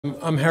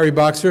I'm Harry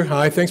Boxer.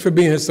 Hi, thanks for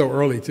being here so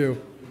early,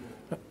 too.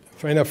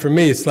 Right now, for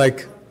me, it's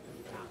like,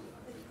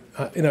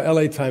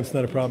 LA time's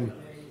not a problem.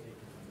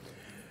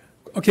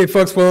 Okay,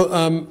 folks, well,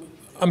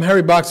 I'm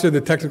Harry Boxer, the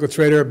technical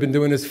trader. I've been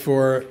doing this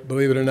for,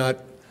 believe it or not,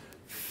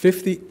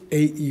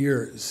 58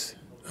 years.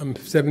 I'm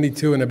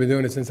 72, and I've been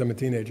doing it since I'm a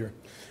teenager.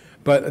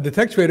 But the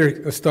tech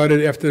trader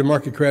started after the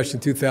market crashed in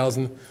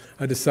 2000.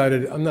 I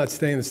decided I'm not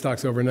staying in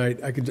stocks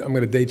overnight. I'm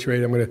going to day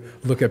trade. I'm going to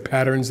look at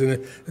patterns. And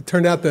it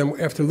turned out that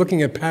after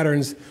looking at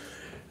patterns,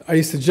 I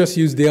used to just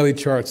use daily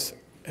charts.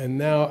 And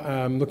now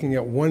I'm looking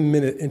at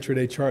 1-minute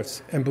intraday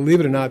charts. And believe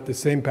it or not, the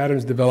same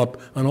patterns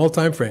develop on all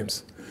time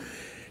frames.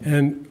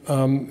 And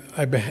for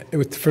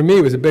me,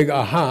 it was a big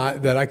aha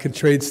that I could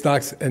trade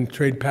stocks and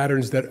trade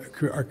patterns that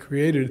are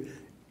created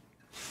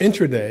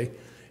intraday,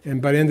 and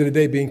by the end of the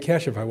day, be in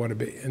cash if I want to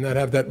be, and not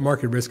have that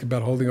market risk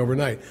about holding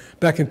overnight.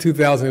 Back in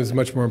 2000, it was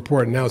much more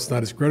important. Now it's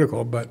not as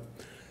critical, but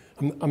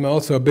I'm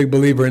also a big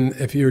believer in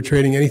if you're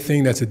trading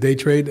anything that's a day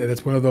trade, and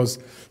it's one of those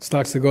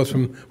stocks that goes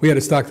from, we had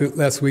a stock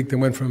last week that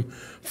went from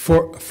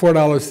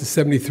 $4 to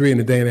 73 in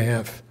a day and a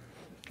half.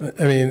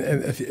 I mean,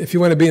 and if you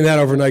want to be in that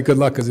overnight, good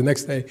luck, because the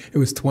next day it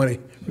was 20.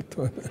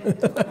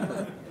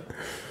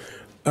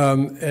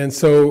 And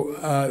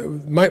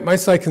so my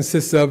site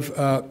consists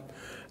of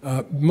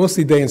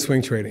mostly day and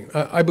swing trading.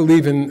 I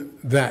believe in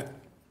that,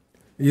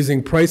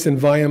 using price and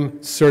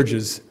volume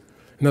surges.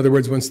 In other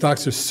words, when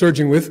stocks are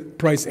surging with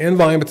price and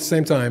volume at the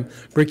same time,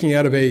 breaking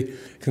out of a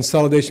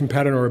consolidation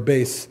pattern or a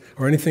base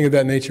or anything of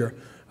that nature,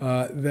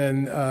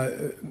 then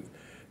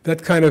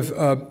that kind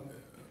of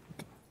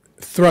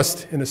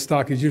thrust in a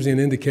stock is usually an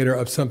indicator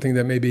of something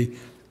that may be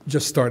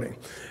just starting.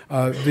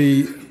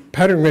 The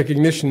pattern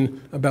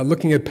recognition about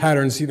looking at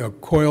patterns,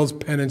 coils,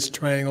 pennants,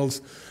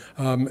 triangles,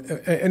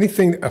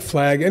 anything, a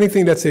flag,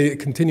 anything that's a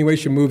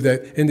continuation move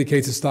that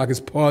indicates the stock is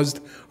paused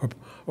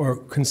or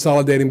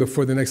consolidating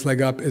before the next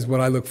leg up is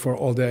what I look for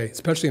all day,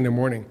 especially in the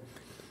morning.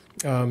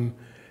 To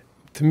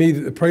me,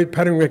 the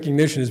pattern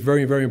recognition is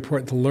very, very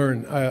important to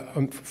learn.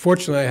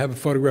 Unfortunately, I have a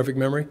photographic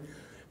memory.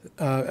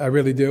 I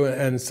really do.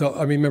 And so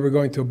I remember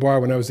going to a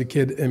bar when I was a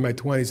kid in my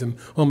 20s, and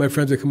all my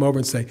friends would come over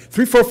and say,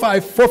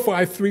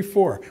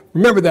 345-4534.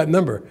 Remember that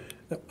number?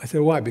 I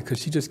said, why? Because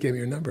she just gave me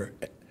your number.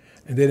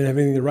 And they didn't have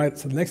anything to write.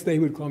 So the next day he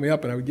would call me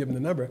up and I would give him the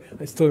number.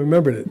 I still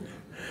remembered it.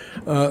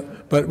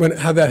 But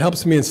how that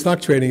helps me in stock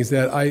trading is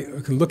that I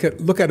can look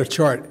at a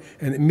chart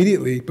and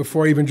immediately,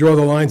 before I even draw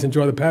the lines and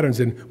draw the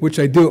patterns in, which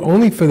I do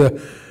only for the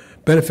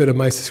benefit of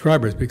my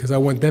subscribers because I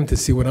want them to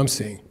see what I'm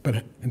seeing,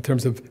 but in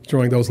terms of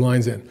drawing those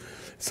lines in.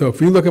 So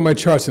if you look at my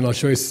charts, and I'll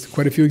show you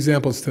quite a few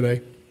examples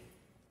today,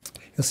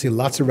 you'll see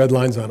lots of red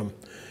lines on them.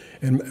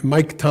 And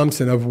Mike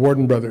Thompson of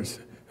Warden Brothers,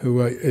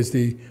 who is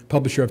the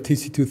publisher of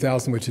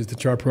TC2000, which is the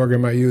chart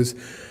program I use.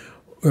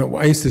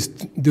 I used to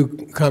do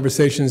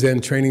conversations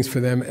and trainings for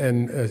them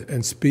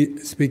and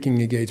speaking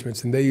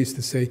engagements, and they used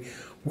to say,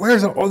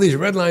 where's all these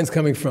red lines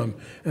coming from?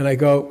 And I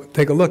go,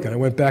 take a look, and I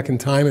went back in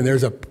time, and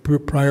there's a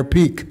prior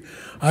peak.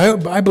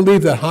 I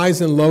believe that highs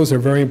and lows are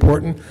very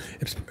important,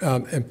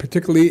 and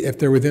particularly if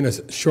they're within a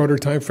shorter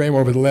time frame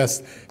over the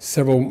last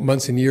several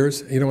months and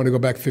years. You don't want to go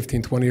back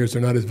 15, 20 years,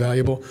 they're not as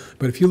valuable.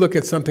 But if you look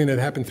at something that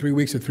happened 3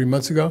 weeks or 3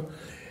 months ago,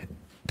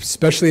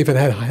 especially if it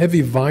had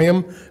heavy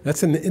volume,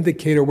 that's an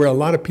indicator where a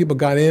lot of people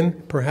got in,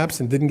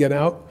 perhaps, and didn't get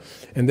out.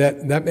 And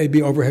that may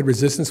be overhead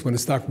resistance when the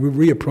stock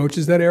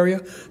reapproaches that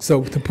area.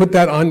 So to put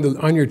that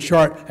on your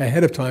chart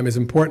ahead of time is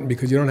important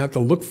because you don't have to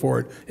look for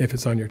it if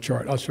it's on your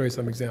chart. I'll show you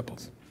some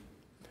examples.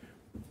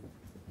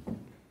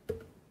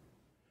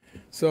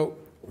 So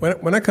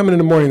when I come in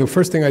the morning, the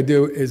first thing I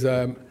do is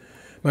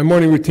my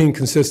morning routine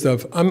consists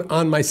of, I'm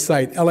on my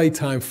site, LA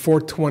time,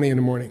 4:20 in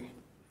the morning.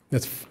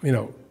 That's,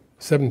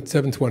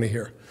 7:20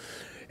 here.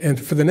 And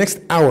for the next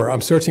hour,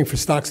 I'm searching for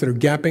stocks that are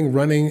gapping,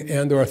 running,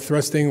 and or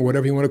thrusting,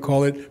 whatever you want to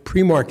call it,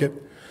 pre-market,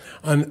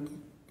 on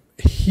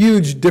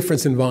huge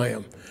difference in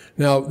volume.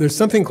 Now, there's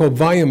something called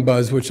volume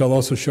buzz, which I'll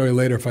also show you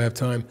later if I have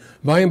time.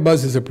 Volume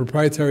buzz is a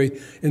proprietary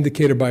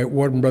indicator by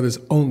Warden Brothers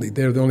only.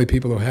 They're the only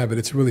people who have it.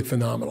 It's really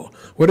phenomenal.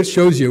 What it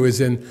shows you is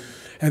at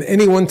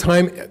any one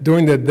time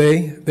during the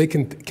day, they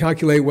can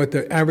calculate what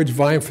the average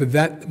volume for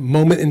that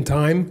moment in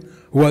time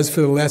was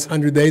for the last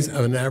 100 days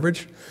on an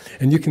average.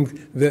 And you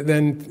can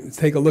then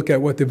take a look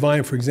at what the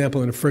volume, for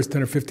example, in the first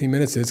 10 or 15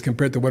 minutes is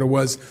compared to what it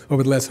was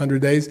over the last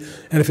 100 days.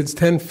 And if it's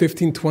 10,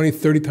 15, 20,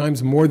 30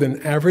 times more than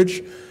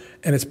average,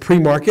 and it's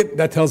pre-market,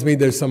 that tells me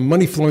there's some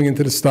money flowing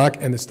into the stock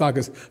and the stock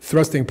is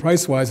thrusting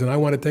price-wise, and I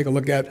want to take a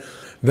look at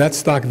that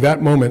stock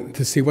that moment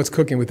to see what's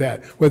cooking with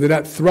that. Whether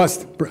that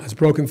thrust has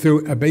broken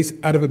through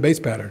out of a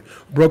base pattern,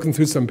 broken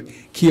through some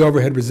key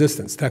overhead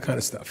resistance, that kind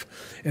of stuff.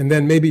 And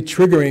then maybe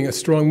triggering a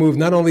strong move,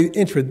 not only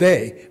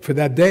intraday for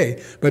that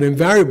day, but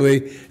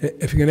invariably,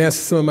 if you can ask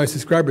some of my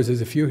subscribers,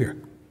 there's a few here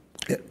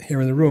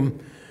in the room,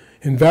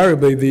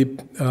 invariably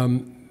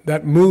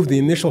that move, the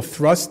initial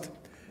thrust,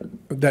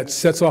 that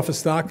sets off a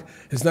stock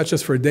is not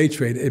just for a day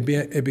trade.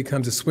 It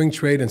becomes a swing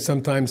trade and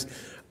sometimes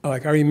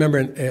Like I remember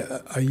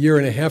a year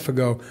and a half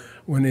ago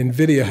when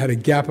NVIDIA had a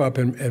gap up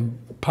and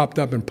popped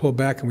up and pulled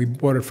back, and we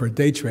bought it for a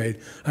day trade.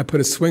 I put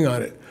a swing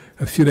on it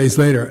a few days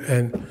later,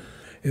 and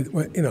it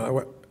went,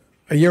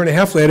 a year and a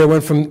half later, it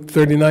went from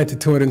 39 to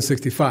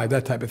 265,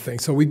 that type of thing.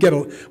 So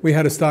we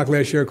had a stock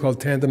last year called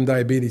Tandem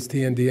Diabetes,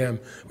 TNDM,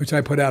 which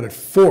I put out at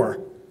 4.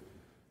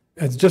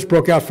 It just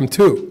broke out from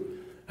 2.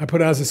 I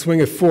put it out as a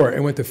swing at 4.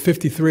 It went to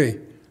 53.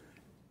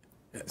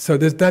 So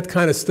there's that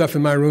kind of stuff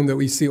in my room that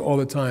we see all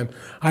the time.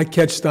 I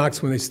catch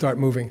stocks when they start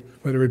moving,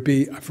 whether it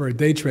be for a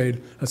day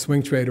trade, a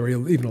swing trade, or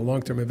even a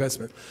long-term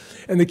investment.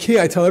 And the key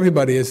I tell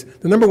everybody is,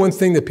 the number one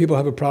thing that people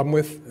have a problem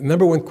with, the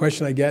number one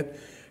question I get,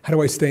 how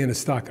do I stay in a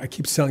stock? I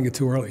keep selling it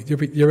too early.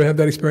 You ever have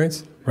that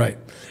experience? Right.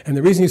 And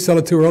the reason you sell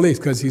it too early is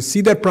because you see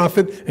that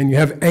profit and you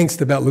have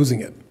angst about losing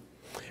it.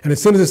 And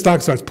as soon as the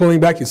stock starts pulling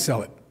back, you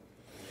sell it.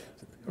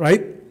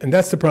 Right? And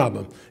that's the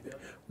problem.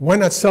 Why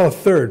not sell a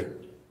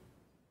third?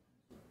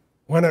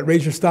 Why not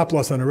raise your stop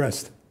loss on the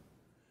rest?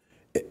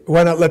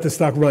 Why not let the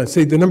stock run?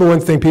 See, the number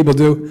one thing people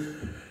do,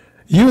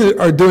 you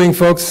are doing,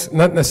 folks,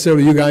 not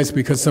necessarily you guys,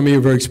 because some of you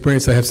are very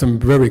experienced. I have some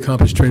very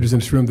accomplished traders in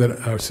this room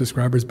that are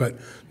subscribers, but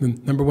the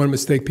number one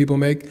mistake people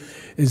make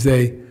is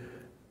they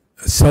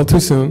sell too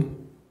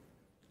soon.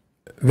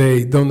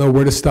 They don't know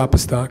where to stop a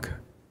stock.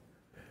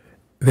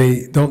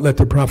 They don't let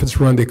their profits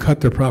run. They cut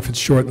their profits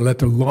short and let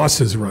their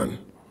losses run.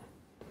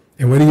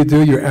 And what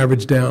do? You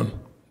average down.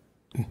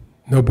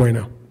 No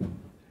bueno.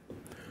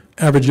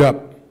 Average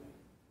up.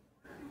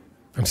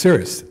 I'm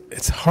serious.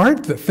 It's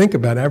hard to think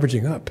about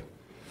averaging up.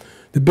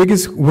 The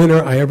biggest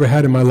winner I ever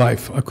had in my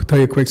life, I'll tell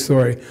you a quick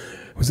story, it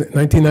was in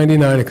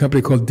 1999, a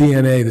company called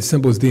DNA, the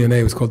symbol is DNA,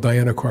 it was called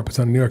Diana Corp, it's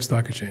on the New York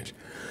Stock Exchange.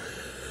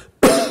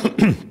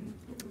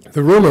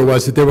 The rumor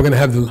was that they were going to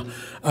have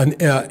an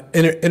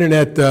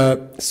internet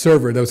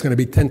server that was going to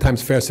be 10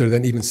 times faster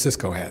than even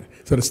Cisco had.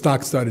 So the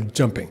stock started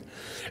jumping.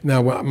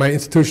 Now, my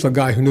institutional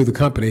guy who knew the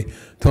company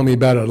told me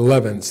about it at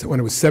 11. So when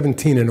it was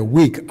 17 in a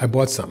week, I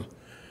bought some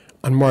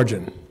on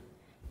margin.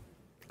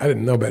 I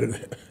didn't know better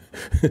than that.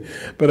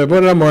 But I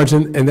bought it on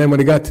margin, and then when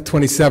it got to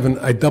 27,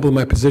 I doubled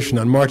my position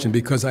on margin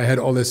because I had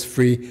all this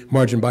free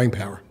margin buying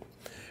power.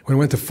 When it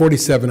went to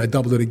 47, I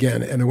doubled it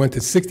again, and it went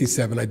to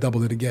 67, I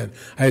doubled it again.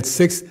 I had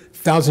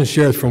 6,000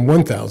 shares from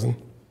 1,000.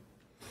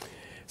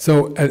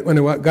 So when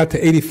it got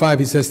to 85,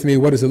 he says to me,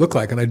 what does it look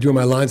like? And I drew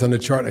my lines on the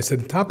chart. I said,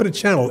 the top of the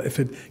channel, if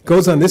it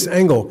goes on this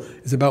angle,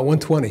 is about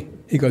 120.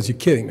 He goes, you're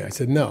kidding me. I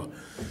said, no.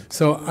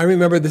 So I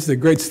remember, this is a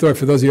great story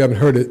for those of you who haven't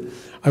heard it.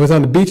 I was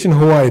on the beach in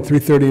Hawaii at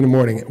 3:30 in the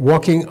morning,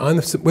 walking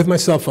with my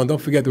cell phone. Don't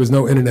forget, there was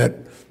no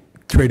internet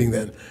trading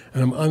then.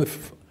 And I'm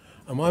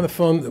on the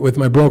phone with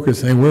my broker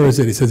saying, where is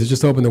it? He says, it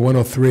just opened at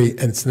 103,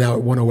 and it's now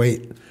at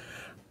 108.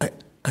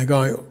 I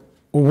go,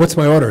 well, what's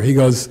my order? He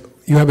goes,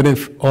 you have it in,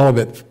 all of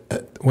it,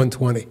 at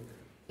 120.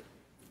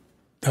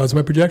 That was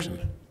my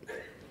projection.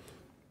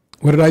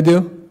 What did I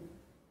do?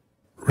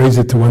 Raise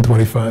it to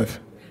 125.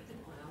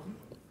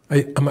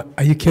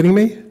 Are you kidding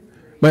me?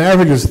 My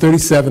average was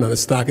 37 on the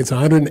stock. It's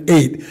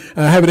 108.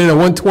 And I have it in at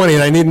 120,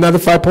 and I need another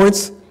 5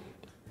 points?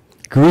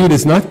 Greed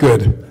is not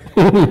good.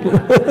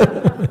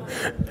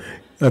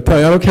 I'll tell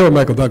you, I don't care what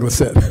Michael Douglas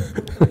said.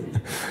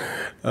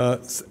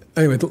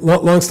 Anyway,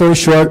 long story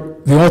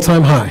short, the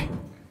all-time high,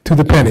 to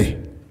the penny,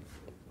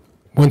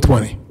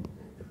 120.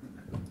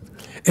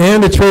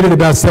 And it traded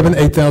about 7,000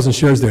 to 8,000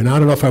 shares there. Now, I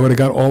don't know if I would have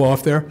got all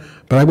off there,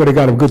 but I would have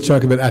got a good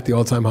chunk of it at the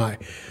all-time high.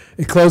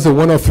 It closed at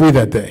 103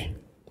 that day.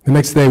 The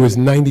next day was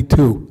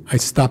 92. I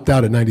stopped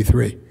out at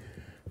 93.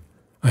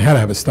 I had to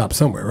have a stop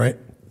somewhere, right?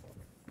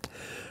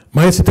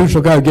 My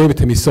institutional guy who gave it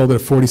to me sold it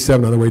at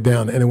 47 on the way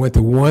down, and it went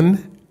to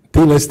 1,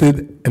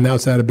 delisted, and now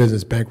it's out of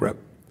business, bankrupt.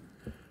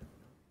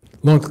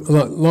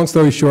 Long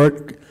story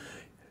short,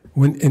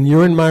 and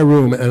you're in my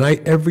room, and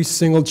every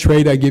single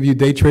trade I give you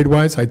day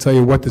trade-wise, I tell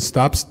you what the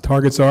stops,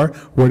 targets are,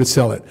 where to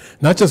sell it.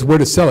 Not just where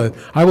to sell it.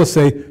 I will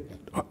say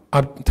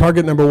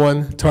target number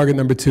 1, target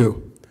number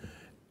 2.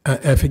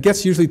 If it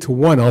gets usually to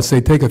 1, I'll say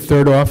take a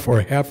third off or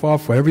a half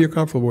off, whatever you're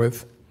comfortable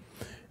with,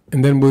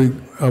 and then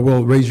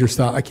we'll raise your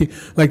stop. I keep,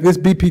 like this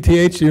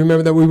BPTH, you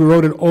remember that we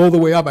wrote it all the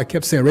way up. I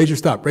kept saying, raise your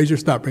stop, raise your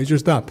stop, raise your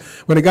stop.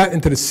 When it got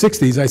into the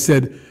 60s, I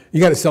said, you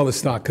got to sell the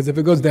stock, because if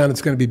it goes down,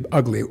 it's going to be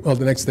ugly. Well,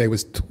 the next day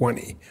was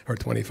 20 or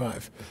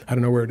 25. I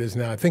don't know where it is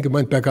now. I think it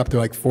went back up to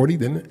like 40,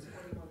 didn't it?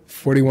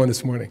 41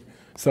 this morning.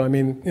 So, I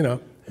mean,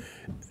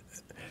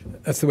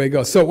 that's the way it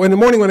goes. So in the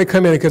morning when I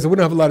come in, because I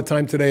wouldn't have a lot of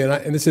time today,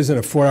 and this isn't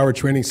a 4-hour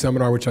training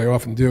seminar, which I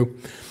often do,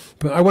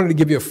 but I wanted to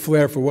give you a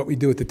flair for what we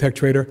do at the Tech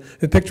Trader.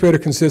 The Tech Trader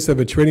consists of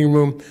a trading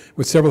room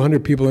with several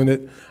hundred people in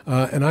it,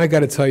 and I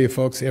got to tell you,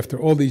 folks, after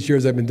all these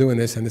years I've been doing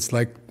this, and it's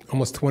like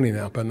almost 20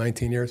 now, about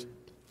 19 years,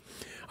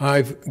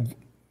 I've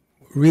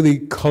really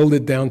culled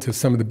it down to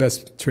some of the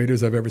best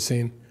traders I've ever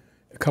seen.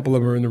 A couple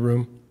of them are in the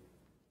room.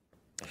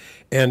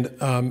 And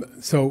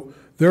so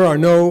there are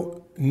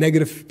no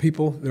negative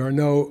people. There are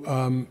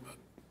no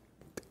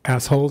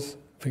assholes,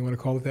 if you want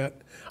to call it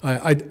that.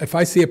 If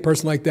I see a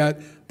person like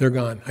that, they're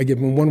gone. I give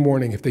them one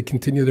warning. If they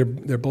continue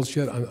their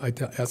bullshit, I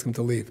ask them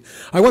to leave.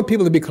 I want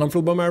people to be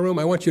comfortable in my room.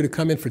 I want you to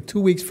come in for 2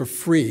 weeks for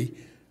free,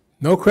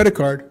 no credit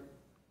card.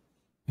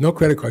 No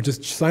credit card.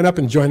 Just sign up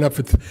and join up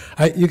for.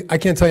 I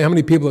can't tell you how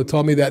many people have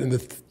told me that in the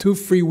 2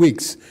 free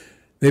weeks,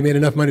 they made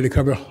enough money to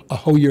cover a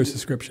whole year's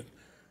subscription.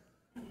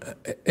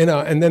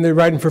 And then they're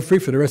riding for free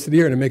for the rest of the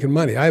year and they're making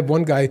money. I have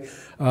one guy,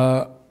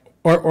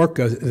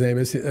 Orca, his name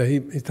is.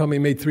 He told me he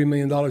made $3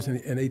 million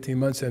in 18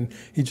 months, and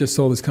he just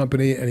sold his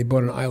company and he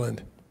bought an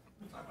island.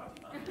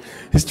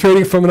 He's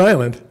trading from an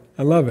island.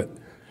 I love it.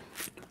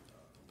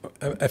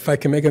 If I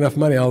can make enough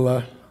money,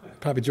 I'll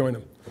probably join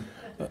him.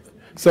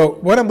 So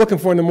what I'm looking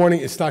for in the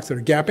morning is stocks that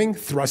are gapping,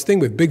 thrusting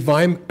with big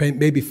volume,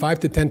 maybe 5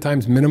 to 10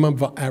 times minimum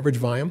average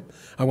volume.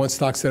 I want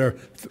stocks that are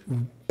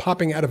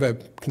popping out of a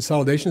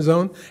consolidation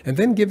zone and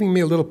then giving me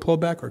a little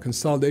pullback or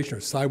consolidation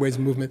or sideways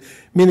movement,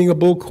 meaning a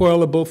bull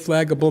coil, a bull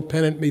flag, a bull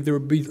pennant, either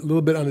be a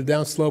little bit on the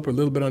downslope or a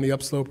little bit on the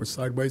upslope or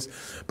sideways.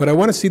 But I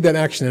want to see that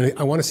action, and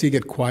I want to see it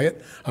get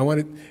quiet. I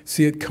want to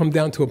see it come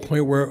down to a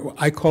point where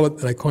I call it,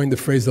 and I coined the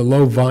phrase, the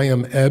low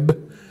volume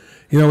ebb.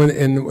 You know,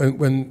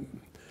 when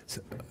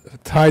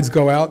tides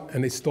go out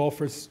and they stall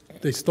for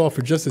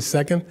just a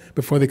second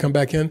before they come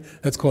back in.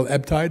 That's called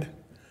ebb tide.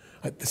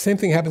 The same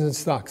thing happens in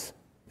stocks.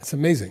 It's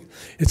amazing.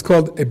 It's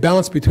called a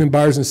balance between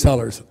buyers and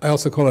sellers. I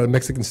also call it a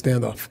Mexican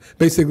standoff,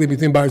 basically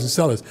between buyers and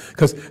sellers,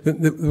 because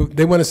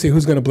they want to see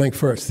who's going to blink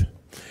first.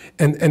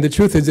 And the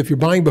truth is, if you're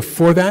buying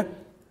before that,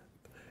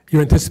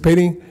 you're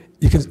anticipating,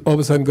 you can all of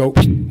a sudden go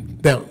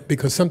down,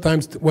 because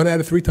sometimes 1 out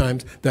of 3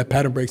 times that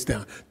pattern breaks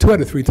down. 2 out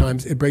of 3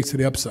 times it breaks to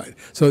the upside.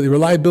 So the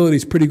reliability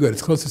is pretty good.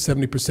 It's close to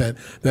 70%.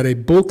 That a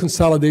bull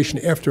consolidation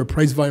after a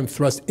price volume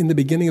thrust in the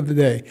beginning of the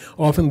day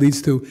often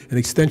leads to an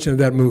extension of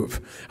that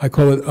move. I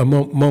call it a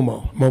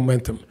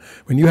momentum.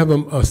 When you have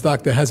a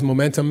stock that has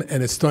momentum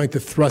and it's starting to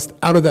thrust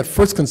out of that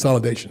first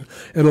consolidation,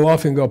 it'll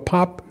often go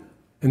pop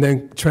and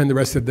then trend the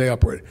rest of the day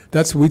upward.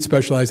 That's what we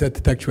specialize at the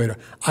Tech Trader.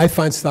 I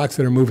find stocks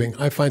that are moving.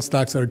 I find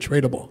stocks that are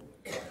tradable.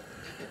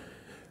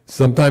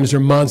 Sometimes they're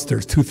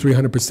monsters,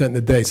 200-300% in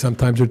a day.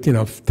 Sometimes they're 10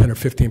 or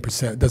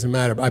 15%. It doesn't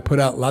matter. But I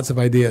put out lots of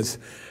ideas.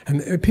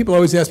 And people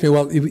always ask me,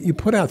 well, you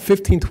put out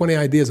 15, 20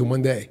 ideas in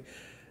one day.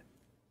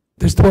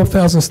 There's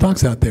 12,000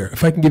 stocks out there.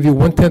 If I can give you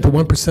 1/10 of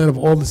 1% of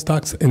all the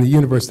stocks in the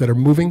universe that are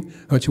moving,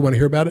 don't you want to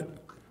hear about it?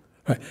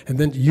 Right. And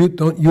then you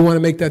want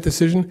to make that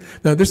decision?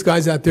 Now, there's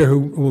guys out there who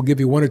will give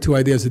you 1 or 2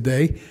 ideas a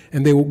day,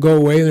 and they will go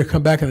away and they'll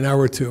come back in an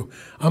hour or 2.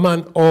 I'm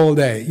on all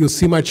day. You'll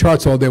see my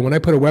charts all day. When I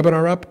put a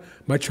webinar up,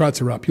 my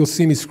charts are up. You'll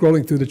see me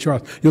scrolling through the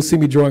charts. You'll see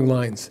me drawing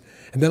lines.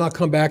 And then I'll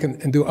come back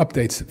and do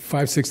updates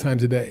 5, 6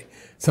 times a day.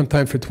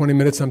 Sometimes for 20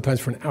 minutes, sometimes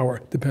for an hour.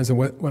 Depends on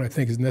what I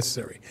think is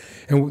necessary.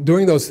 And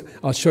during those,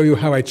 I'll show you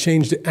how I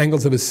change the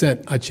angles of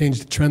ascent. I change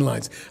the trend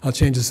lines. I'll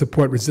change the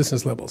support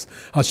resistance levels.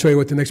 I'll show you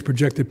what the next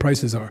projected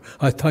prices are.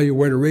 I'll tell you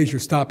where to raise your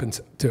stop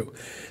to.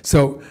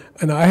 So,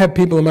 and I have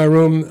people in my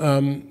room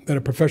that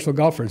are professional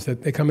golfers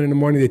that they come in the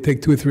morning, they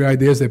take 2 or 3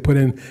 ideas, they put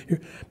in,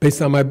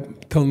 based on I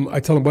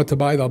tell them what to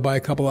buy, they'll buy a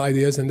couple of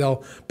ideas and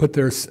they'll put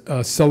their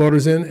sell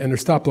orders in and their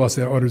stop loss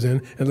orders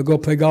in, and they'll go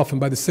play golf, and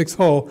by the 6th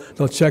hole,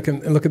 they'll check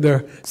and look at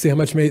see how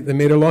much they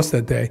made or lost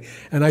that day.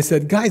 And I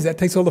said, guys, that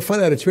takes all the fun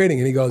out of trading.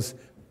 And he goes,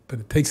 but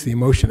it takes the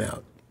emotion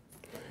out,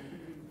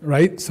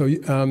 right? So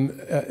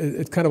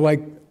it's kind of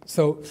like,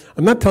 so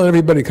I'm not telling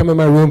everybody to come in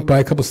my room, buy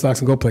a couple stocks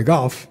and go play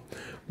golf,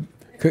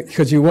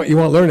 because you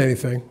won't learn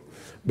anything.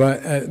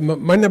 But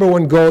my number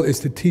one goal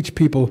is to teach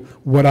people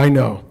what I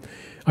know.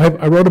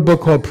 I wrote a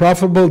book called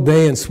Profitable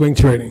Day and Swing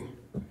Trading.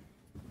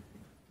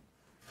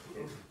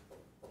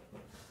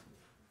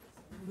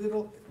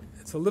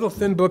 It's a little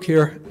thin book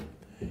here,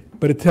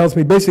 but it tells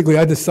me, basically,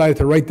 I decided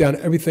to write down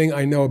everything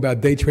I know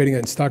about day trading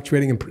and stock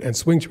trading and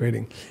swing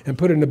trading and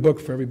put it in a book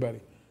for everybody.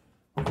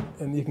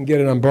 And you can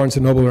get it on Barnes &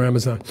 Noble or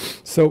Amazon.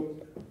 So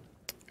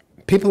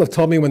people have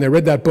told me when they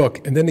read that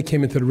book and then they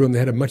came into the room, they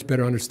had a much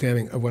better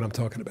understanding of what I'm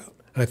talking about.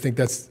 And I think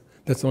that's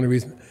the only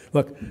reason.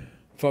 Look,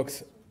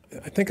 folks,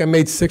 I think I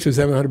made $600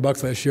 or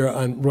 $700 last year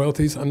on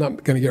royalties. I'm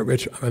not going to get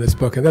rich on this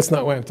book, and that's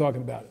not why I'm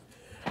talking about it.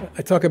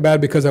 I talk about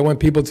it because I want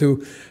people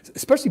to,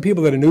 especially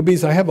people that are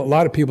newbies. I have a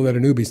lot of people that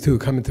are newbies too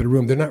come into the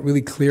room. They're not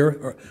really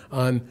clear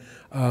on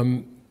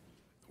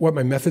what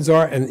my methods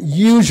are, and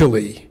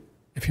usually,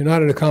 if you're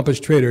not an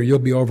accomplished trader, you'll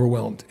be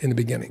overwhelmed in the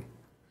beginning.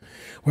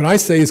 What I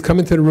say is come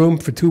into the room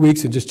for 2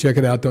 weeks and just check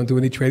it out. Don't do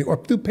any trading, or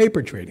do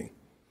paper trading.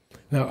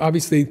 Now,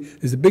 obviously,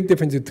 there's a big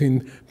difference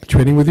between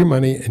trading with your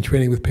money and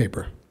trading with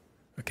paper.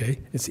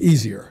 Okay, it's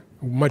easier,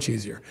 much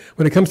easier.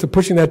 When it comes to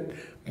pushing that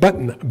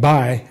button,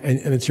 buy, and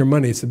it's your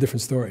money, it's a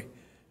different story,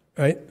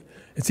 right?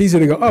 It's easy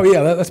to go, oh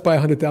yeah, let's buy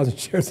 100,000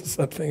 shares or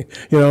something,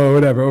 or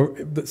whatever.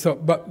 So,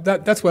 but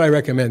that's what I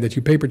recommend, that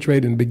you paper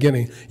trade in the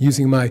beginning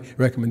using my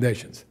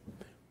recommendations.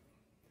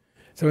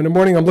 So in the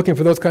morning, I'm looking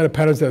for those kind of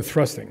patterns that are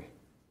thrusting.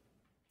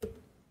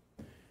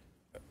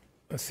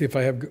 Let's see if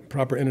I have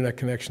proper internet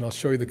connection. I'll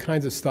show you the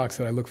kinds of stocks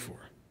that I look for.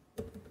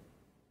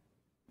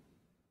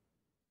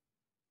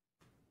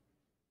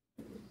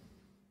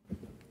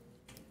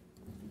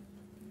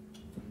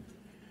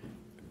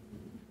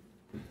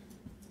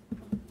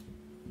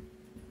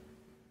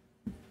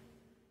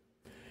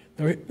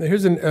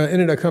 Here's an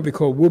internet company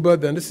called Wooba.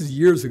 Then this is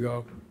years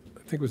ago. I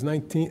think it was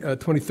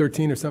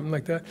 2013 or something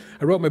like that.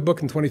 I wrote my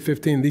book in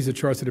 2015. These are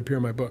charts that appear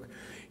in my book.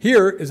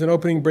 Here is an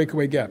opening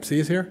breakaway gap. See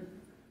it here?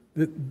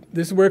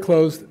 This is where it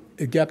closed.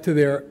 It gapped to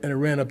there, and it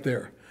ran up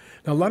there.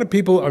 Now, a lot of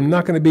people are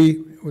not going to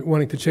be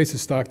wanting to chase a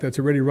stock that's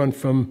already run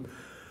from,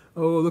 it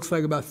looks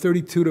like about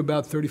 32 to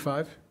about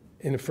 35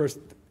 in the first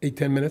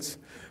 8-10 minutes.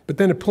 But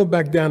then it pulled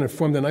back down and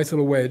formed a nice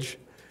little wedge.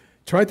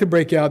 Tried to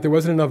break out. There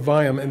wasn't enough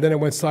volume, and then it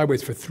went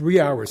sideways for 3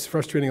 hours,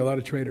 frustrating a lot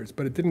of traders.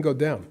 But it didn't go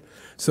down.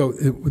 So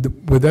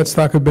would that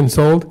stock have been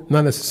sold?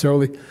 Not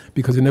necessarily,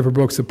 because it never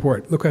broke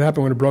support. Look what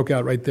happened when it broke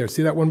out right there.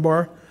 See that one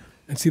bar?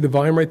 And see the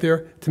volume right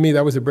there? To me,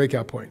 that was a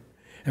breakout point.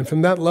 And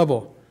from that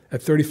level,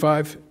 at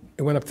 35,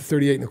 it went up to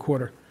 38 and a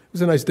quarter. It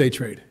was a nice day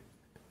trade,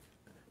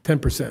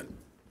 10%.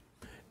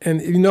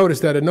 And you notice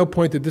that at no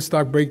point did this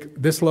stock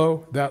break this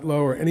low, that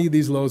low, or any of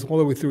these lows all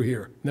the way through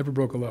here. Never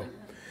broke a low.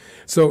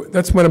 So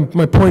that's what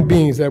my point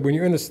being is that when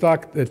you're in a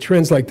stock that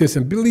trends like this,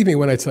 and believe me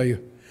when I tell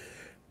you,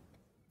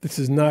 this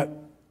is not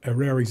a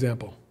rare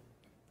example.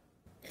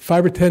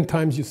 5 or 10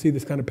 times you see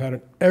this kind of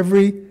pattern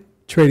every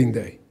trading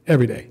day,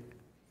 every day.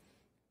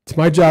 It's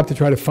my job to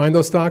try to find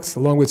those stocks,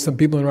 along with some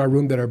people in our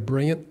room that are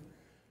brilliant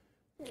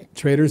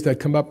traders that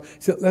come up.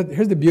 So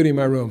here's the beauty of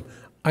my room.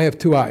 I have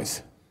 2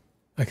 eyes.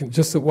 I can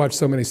just watch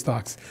so many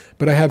stocks.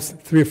 But I have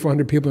 300 or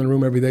 400 people in the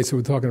room every day, so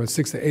we're talking about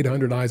 600 to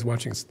 800 eyes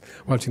watching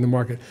the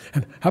market.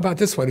 And how about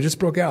this one? It just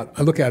broke out.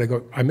 I look at it,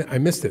 go, I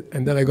missed it.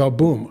 And then I go,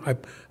 boom, I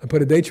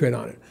put a day trade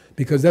on it.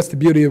 Because that's the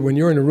beauty of when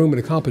you're in a room with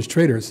accomplished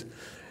traders.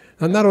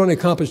 Now, not only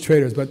accomplished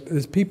traders, but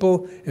there's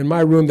people in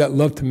my room that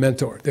love to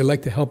mentor. They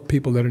like to help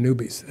people that are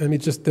newbies. I mean,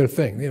 it's just their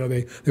thing. You know,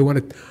 they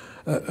want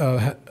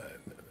to.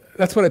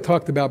 That's what I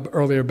talked about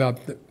earlier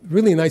about the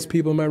really nice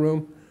people in my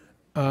room.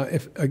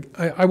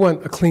 I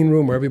want a clean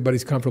room where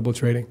everybody's comfortable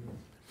trading.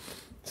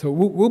 So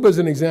Wooba is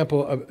an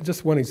example of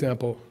just one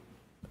example,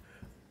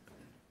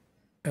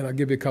 and I'll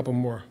give you a couple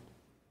more.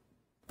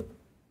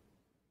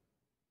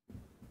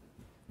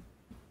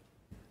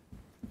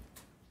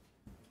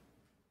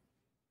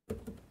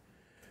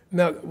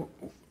 Now,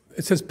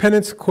 it says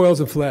pennants, coils,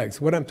 and flags.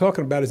 What I'm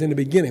talking about is in the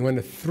beginning, when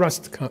the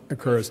thrust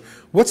occurs.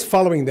 What's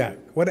following that?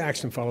 What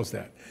action follows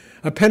that?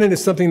 A pennant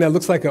is something that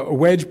looks like a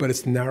wedge, but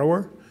it's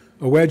narrower.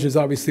 A wedge is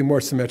obviously more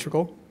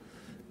symmetrical.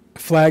 A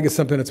flag is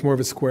something that's more of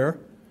a square.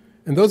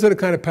 And those are the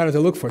kind of patterns I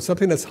look for.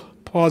 Something that's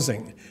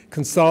pausing,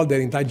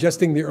 consolidating,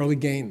 digesting the early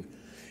gain.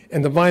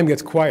 And the volume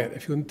gets quiet.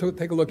 If you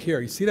take a look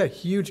here, you see that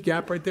huge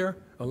gap right there?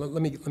 Oh,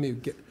 let me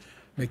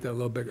make that a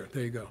little bigger.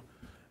 There you go.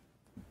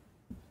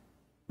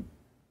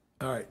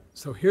 All right,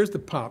 so here's the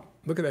pop.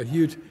 Look at that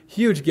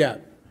huge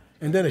gap,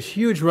 and then a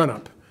huge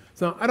run-up.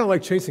 So I don't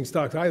like chasing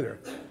stocks either.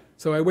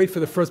 So I wait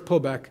for the first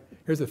pullback.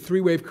 Here's a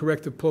 3-wave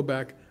corrective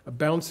pullback, a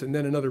bounce, and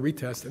then another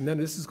retest, and then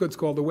this is what's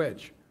called a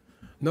wedge.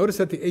 Notice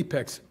at the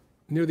apex,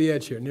 near the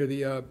edge here, near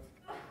the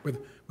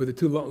where the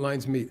 2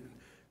 lines meet.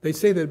 They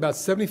say that about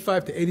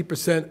 75 to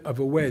 80% of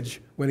a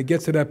wedge, when it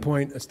gets to that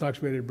point, a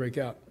stock's ready to break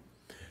out.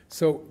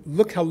 So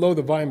look how low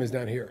the volume is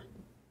down here.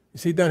 You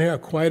see down here how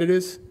quiet it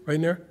is, right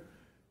in there?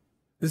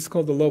 This is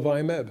called the low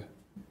volume ebb.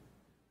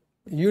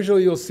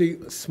 Usually you'll see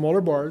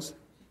smaller bars,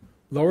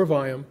 lower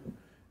volume,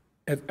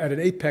 at an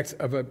apex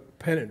of a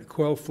pennant,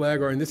 coil,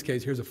 flag, or in this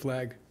case, here's a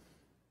flag.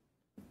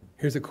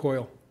 Here's a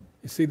coil.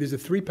 You see, these are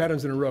 3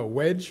 patterns in a row,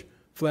 wedge,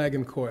 flag,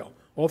 and coil.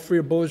 All 3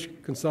 are bullish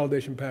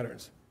consolidation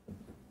patterns.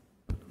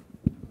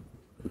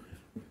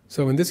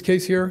 So in this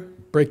case here,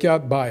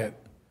 breakout, buy it.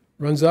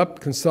 Runs up,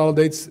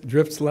 consolidates,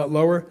 drifts a lot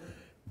lower,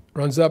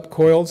 runs up,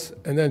 coils,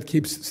 and then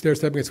keeps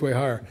stair-stepping its way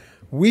higher.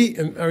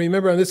 I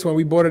remember on this one,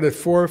 we bought it at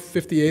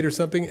 $4.58 or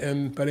something,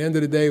 and by the end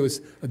of the day, it was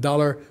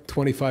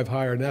 $1.25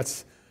 higher, and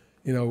that's,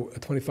 you know, a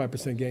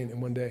 25% gain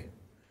in one day.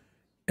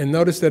 And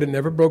notice that it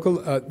never broke,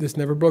 this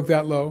never broke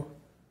that low,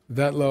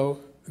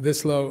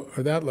 this low,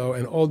 or that low,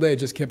 and all day it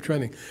just kept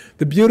trending.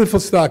 The beautiful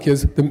stock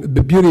is,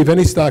 the beauty of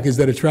any stock is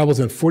that it travels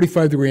in a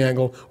 45-degree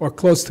angle or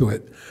close to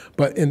it.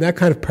 But in that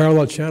kind of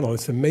parallel channel,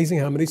 it's amazing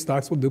how many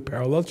stocks will do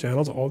parallel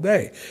channels all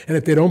day. And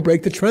if they don't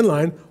break the trend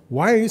line,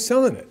 why are you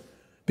selling it?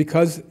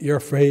 Because you're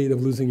afraid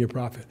of losing your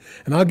profit.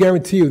 And I'll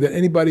guarantee you that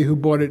anybody who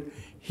bought it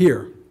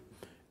here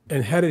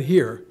and had it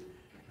here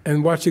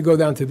and watched it go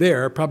down to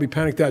there probably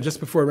panicked out just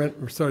before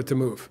it started to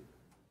move.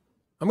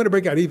 I'm going to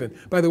break out even.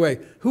 By the way,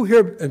 who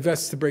here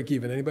invests to break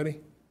even?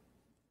 Anybody?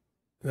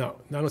 No,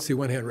 I don't see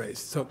one hand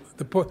raised. So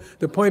the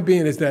point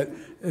being is that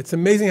it's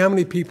amazing how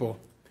many people,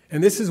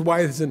 and this is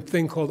why there's a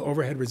thing called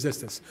overhead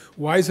resistance.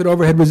 Why is it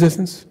overhead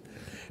resistance?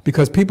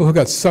 Because people who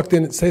got sucked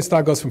in, say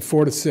stock goes from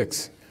 4 to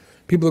 6.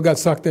 People who got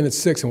sucked in at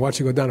 6 and watch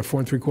it go down to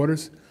 4 3/4.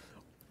 As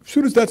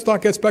soon as that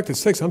stock gets back to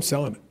 6, I'm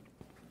selling it.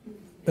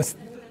 That's,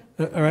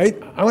 all right?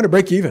 I want to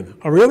break even.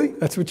 Oh, really?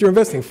 That's what you're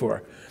investing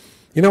for.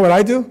 You know what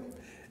I do?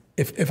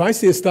 If I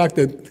see a stock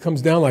that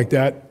comes down like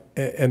that,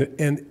 and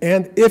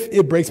if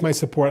it breaks my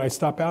support, I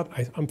stop out,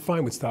 I'm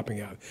fine with stopping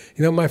out.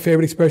 You know what my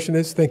favorite expression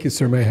is? Thank you,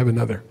 sir. May I have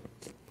another?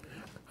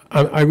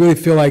 I really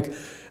feel like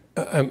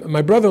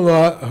My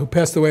brother-in-law, who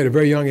passed away at a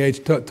very young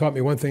age, taught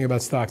me one thing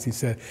about stocks. He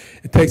said,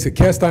 it takes a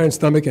cast iron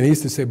stomach, and he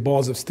used to say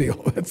balls of steel,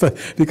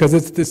 because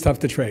it's tough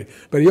to trade.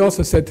 But he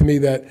also said to me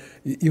that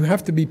you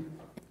have to be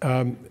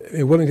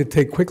willing to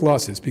take quick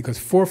losses, because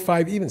 4,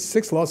 5, even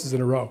 6 losses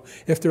in a row,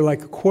 if they're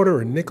like a quarter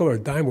or a nickel or a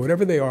dime, or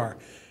whatever they are,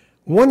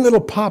 one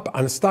little pop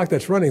on a stock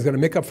that's running is going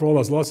to make up for all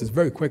those losses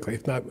very quickly,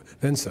 if not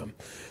then some.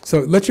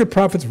 So let your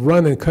profits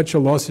run and cut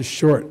your losses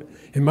short.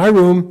 In my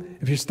room,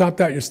 if you're stopped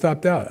out, you're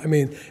stopped out. I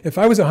mean, if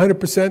I was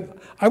 100%,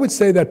 I would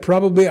say that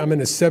probably I'm in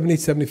the 70,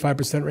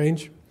 75%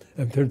 range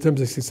in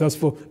terms of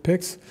successful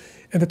picks.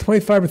 And the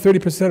 25 or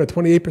 30% or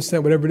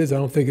 28%, whatever it is, I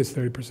don't think it's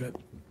 30%.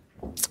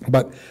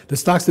 But the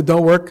stocks that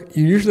don't work,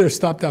 you usually are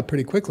stopped out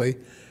pretty quickly,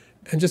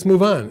 and just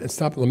move on and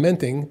stop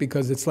lamenting,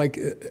 because it's like,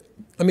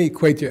 let me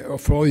equate you,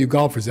 for all you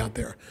golfers out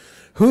there.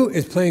 Who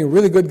is playing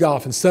really good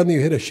golf and suddenly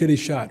you hit a shitty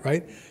shot,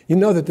 right? You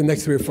know that the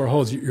next 3 or 4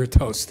 holes you're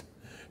toast,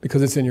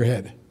 because it's in your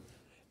head.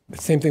 The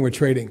same thing with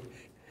trading.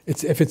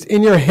 If it's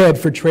in your head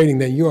for trading,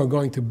 then you are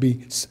going to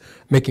be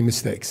making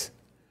mistakes.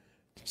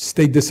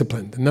 Stay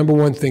disciplined. The number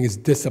one thing is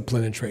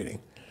discipline in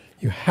trading.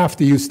 You have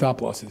to use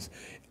stop losses.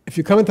 If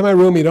you come into my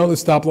room, you don't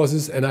use stop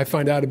losses, and I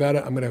find out about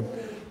it, I'm going to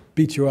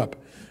beat you up.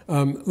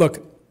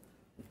 Look,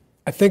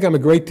 I think I'm a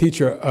great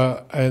teacher,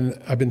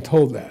 and I've been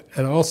told that.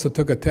 And I also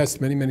took a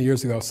test many, many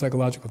years ago, a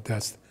psychological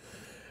test,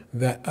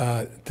 that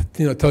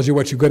tells you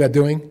what you're good at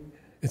doing.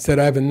 It said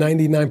I have a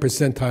 99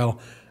 percentile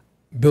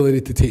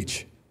ability to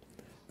teach.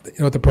 You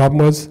know what the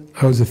problem was?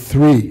 I was a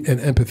 3 in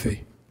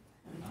empathy.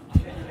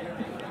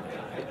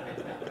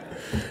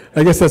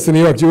 I guess that's the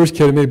New York Jewish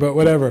kid in me, but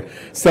whatever.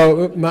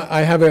 So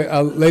I have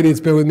a lady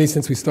that's been with me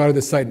since we started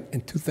the site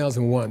in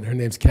 2001. Her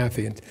name's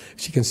Kathy, and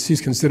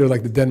she's considered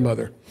like the den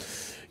mother.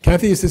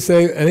 Kathy used to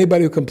say,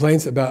 anybody who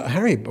complains about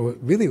Harry,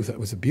 really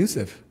was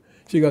abusive.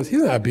 She goes,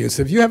 he's not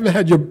abusive. You haven't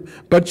had your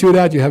butt chewed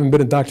out. You haven't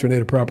been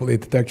indoctrinated properly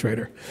at the tech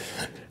trader.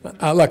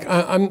 Look,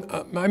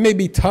 I may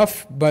be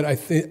tough, but I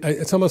think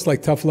it's almost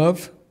like tough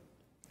love.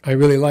 I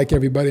really like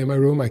everybody in my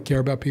room. I care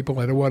about people.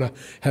 I don't want to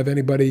have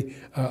anybody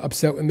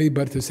upset with me,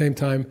 but at the same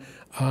time,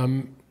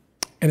 and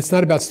it's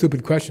not about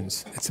stupid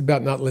questions. It's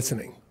about not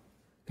listening.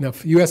 Now,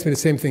 if you ask me the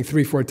same thing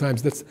 3, 4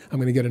 times, I'm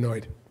going to get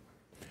annoyed.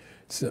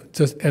 So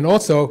and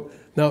also,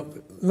 now,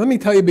 let me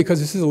tell you, because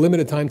this is a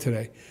limited time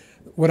today,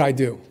 what I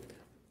do.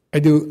 I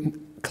do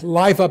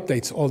live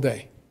updates all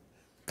day.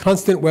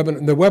 Constant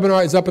webinar. The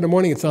webinar is up in the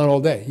morning. It's on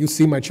all day. You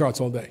see my charts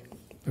all day.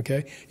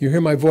 Okay? You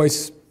hear my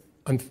voice,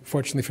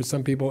 unfortunately for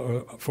some people,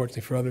 or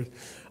fortunately for others,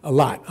 a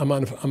lot. I'm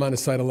on the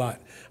site a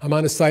lot. I'm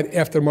on the site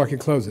after the market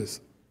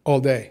closes,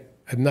 all day,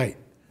 at night.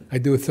 I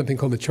do something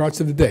called the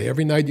charts of the day.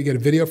 Every night you get a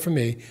video from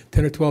me,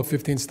 10 or 12,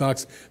 15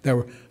 stocks that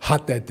were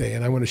hot that day,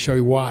 and I want to show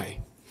you why.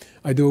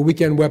 I do a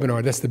weekend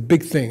webinar. That's the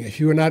big thing. If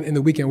you are not in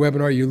the weekend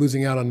webinar, you're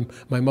losing out on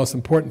my most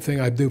important thing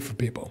I do for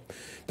people.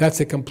 That's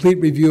a complete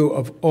review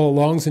of all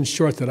longs and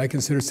shorts that I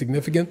consider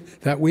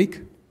significant that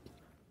week,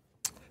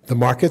 the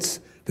markets,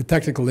 the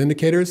technical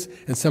indicators,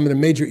 and some of the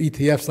major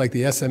ETFs like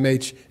the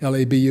SMH,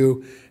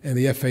 LABU, and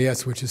the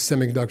FAS, which is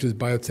semiconductors,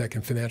 biotech,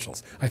 and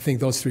financials. I think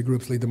those 3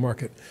 groups lead the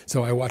market,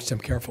 so I watch them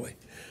carefully.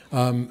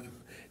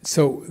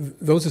 So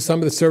those are some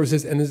of the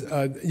services,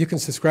 and you can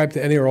subscribe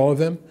to any or all of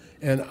them.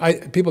 And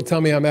people tell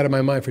me I'm out of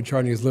my mind for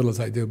charging as little as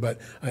I do, but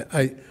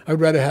I would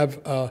rather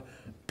have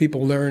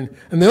people learn.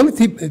 And the only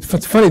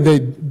it's funny, the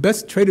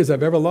best traders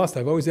I've ever lost,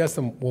 I've always asked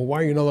them, well,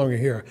 why are you no longer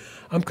here?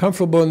 I'm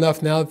comfortable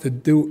enough now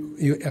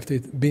to after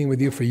being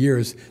with you for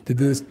years, to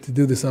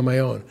do this on my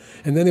own.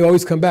 And then they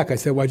always come back. I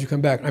say, why'd you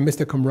come back? I missed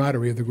the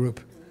camaraderie of the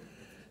group.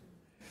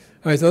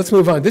 All right, so let's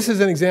move on. This is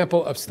an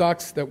example of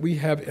stocks that we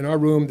have in our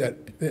room,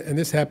 and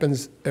this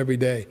happens every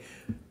day.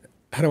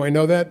 How do I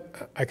know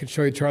that? I could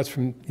show you charts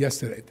from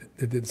yesterday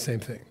that did the same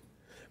thing.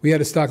 We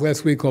had a stock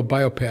last week called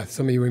Biopath.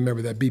 Some of you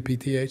remember that,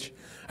 BPTH.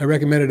 I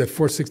recommended it at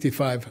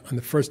 465 on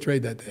the first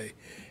trade that day.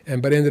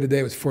 And by the end of the day,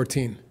 it was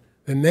 14.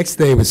 The next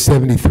day, it was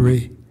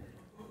 73.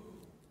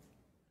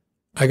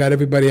 I got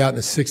everybody out in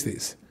the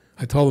 60s.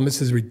 I told them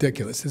this is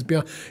ridiculous. It's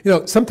beyond,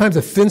 sometimes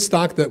a thin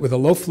stock that with a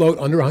low float,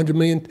 under 100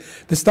 million,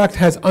 the stock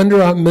has under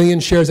 1 million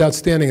shares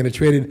outstanding, and it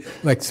traded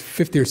like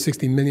 50 or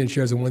 60 million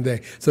shares in one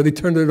day. So they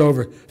turned it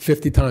over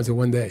 50 times in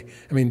one day.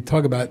 I mean,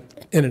 talk about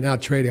in and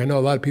out trading. I know a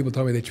lot of people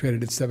told me they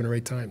traded it 7 or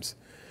 8 times.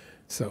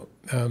 So,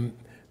 I'm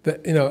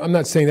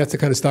not saying that's the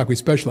kind of stock we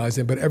specialize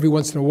in, but every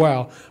once in a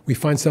while, we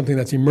find something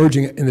that's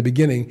emerging in the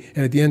beginning,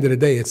 and at the end of the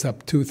day, it's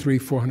up 200,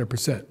 300,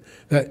 400%.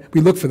 That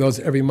we look for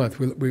those every month.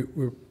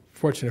 We're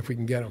fortunate if we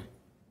can get them.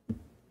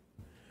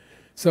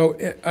 So,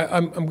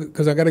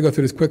 because I got to go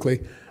through this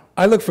quickly,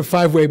 I look for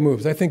 5-wave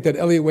moves. I think that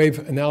Elliott wave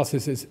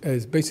analysis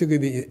is basically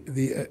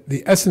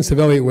the essence of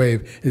Elliott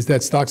wave is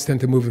that stocks tend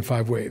to move in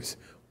 5 waves.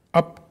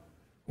 Up,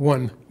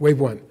 1, wave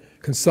 1.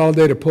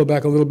 Consolidate or pull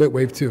back a little bit,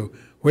 wave 2.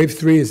 Wave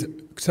 3 is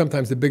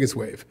sometimes the biggest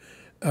wave.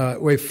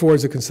 Wave 4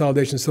 is a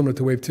consolidation similar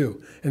to wave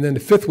 2. And then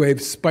the 5th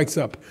wave spikes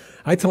up.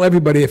 I tell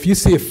everybody, if you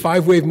see a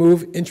 5-wave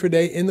move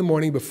intraday in the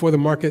morning before the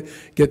market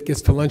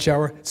gets to lunch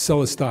hour,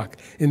 sell a stock.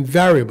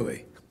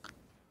 Invariably,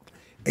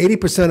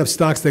 80% of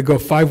stocks that go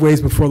 5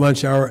 ways before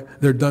lunch hour,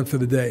 they're done for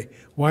the day.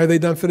 Why are they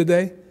done for the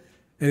day?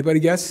 Anybody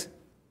guess?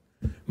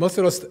 Most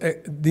of those,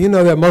 do you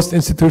know that most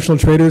institutional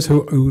traders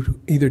who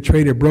either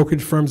trade a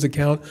brokerage firm's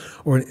account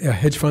or a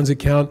hedge fund's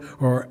account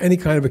or any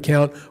kind of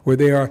account where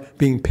they are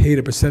being paid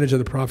a percentage of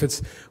the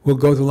profits will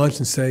go to lunch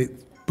and say,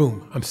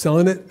 boom, I'm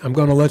selling it, I'm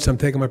going to lunch, I'm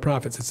taking my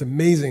profits. It's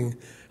amazing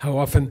how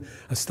often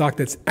a stock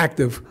that's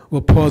active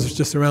will pause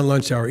just around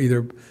lunch hour,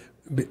 either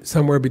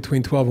somewhere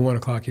between 12 and 1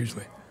 o'clock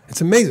usually. It's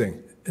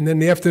amazing. And then in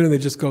the afternoon, they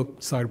just go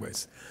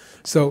sideways.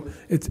 So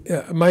it's,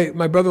 my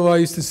brother-in-law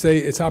used to say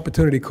it's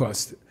opportunity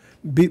cost.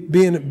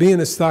 Be in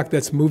a stock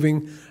that's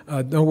moving,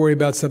 don't worry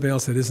about something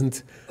else that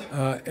isn't.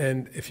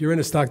 And if you're in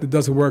a stock that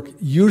doesn't work,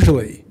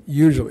 usually,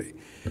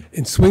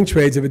 in swing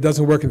trades, if it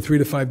doesn't work in 3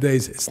 to 5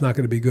 days, it's not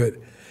going to be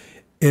good.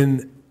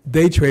 In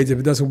day trades, if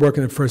it doesn't work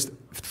in the first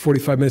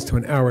 45 minutes to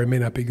an hour, it may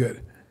not be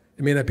good.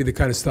 It may not be the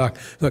kind of stock.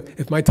 Look,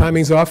 if my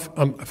timing's off,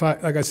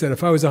 like I said,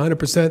 if I was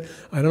 100%,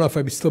 I don't know if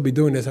I'd still be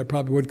doing this. I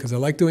probably would because I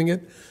like doing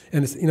it.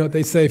 And it's, you know what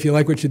they say, if you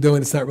like what you're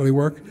doing, it's not really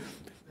work.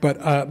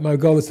 But my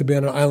goal is to be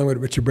on an island with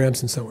Richard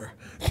Branson somewhere.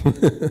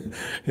 You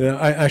know,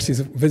 I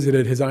actually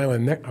visited his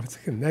island, I was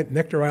thinking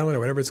Nectar Island or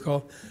whatever it's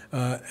called.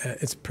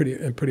 It's a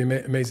pretty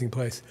amazing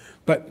place.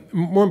 But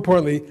more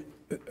importantly,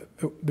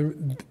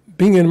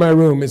 being in my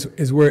room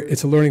is where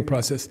it's a learning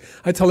process.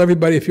 I tell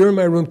everybody, if you're in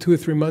my room 2 or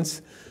 3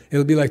 months,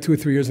 it'll be like 2 or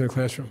 3 years in a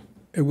classroom.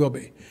 It will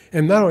be.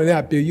 And not only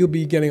that, but you'll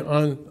be getting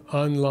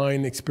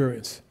online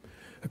experience.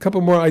 A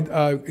couple more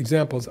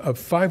examples of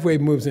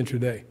 5-wave moves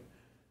intraday.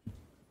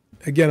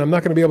 Again, I'm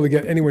not going to be able to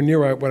get anywhere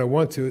near what I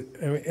want to,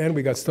 and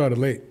we got started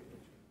late.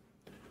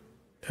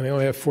 And I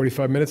only have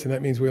 45 minutes, and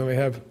that means we only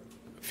have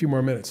a few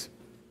more minutes.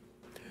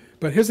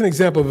 But here's an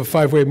example of a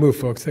 5-wave move,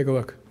 folks. Take a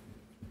look.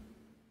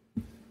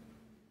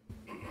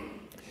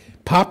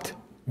 Popped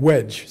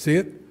wedge. See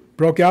it?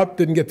 Broke out,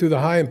 didn't get through the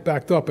high, and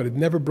backed up, but it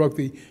never broke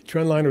the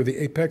trend line or the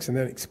apex, and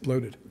then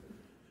exploded.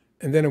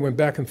 And then it went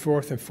back and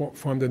forth and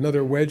formed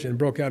another wedge and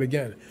broke out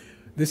again.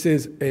 This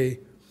is a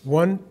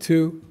 1,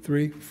 2,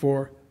 3,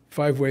 4,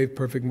 5-wave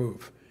perfect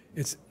move.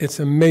 It's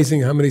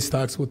amazing how many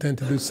stocks will tend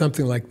to do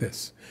something like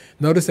this.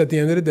 Notice at the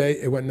end of the day,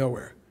 it went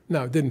nowhere.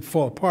 Now, it didn't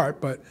fall apart,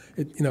 but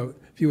you know,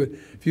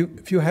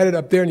 if you had it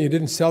up there and you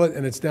didn't sell it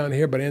and it's down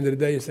here, by the end of the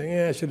day, you're saying,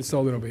 yeah, I should have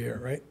sold it over here,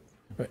 right?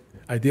 Right.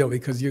 Ideally,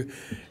 because you,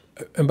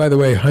 and by the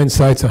way,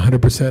 hindsight's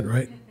 100%,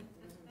 right?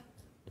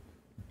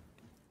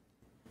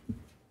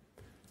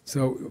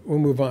 So we'll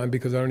move on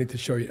because I don't need to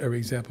show you every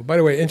example. By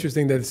the way,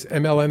 interesting that it's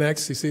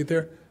MLNX, you see it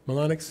there?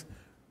 Melonix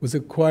was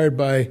acquired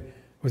by,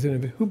 was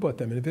it, who bought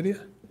them, NVIDIA?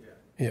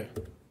 Yeah.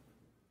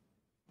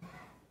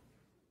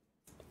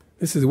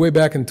 This is way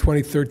back in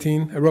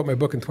 2013. I wrote my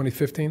book in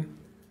 2015.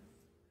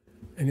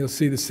 And you'll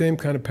see the same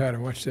kind of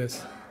pattern. Watch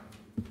this.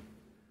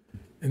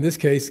 In this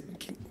case,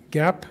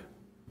 gap.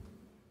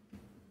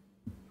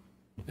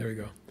 There we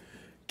go.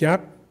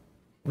 Gap,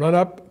 run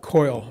up,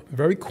 coil.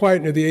 Very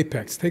quiet near the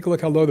apex. Take a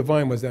look how low the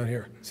volume was down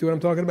here. See what I'm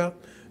talking about?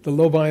 The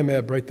low volume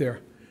ebb right there.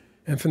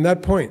 And from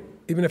that point,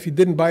 even if you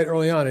didn't buy it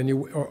early on and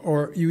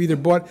or you either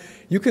bought,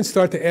 you can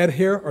start to add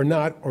here or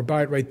not, or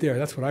buy it right there.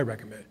 That's what I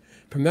recommend.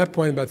 From that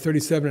point, about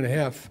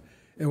 37.5,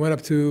 it went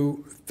up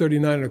to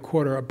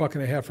 39.25,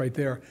 $1.50 right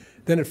there.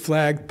 Then it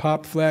flagged,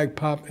 popped,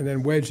 and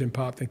then wedged and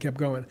popped and kept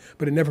going.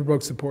 But it never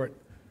broke support.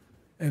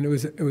 And it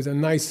was a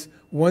nice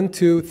 1,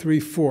 2, 3,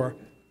 4.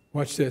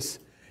 Watch this.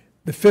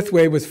 The fifth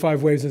wave was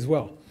 5 waves as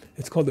well.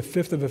 It's called the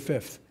fifth of a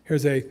fifth.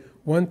 Here's a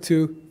 1,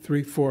 2,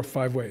 3, 4,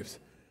 5 waves.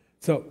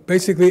 So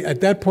basically,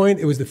 at that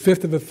point, it was the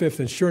fifth of a fifth,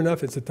 and sure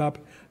enough, it's the top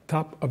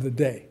of the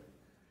day.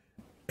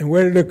 And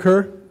where did it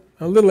occur?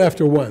 A little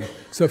after 1.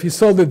 So if you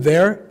sold it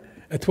there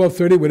at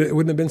 12:30, it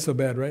wouldn't have been so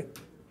bad, right?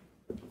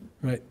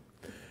 Right.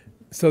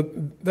 So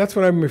that's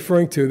what I'm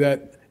referring to,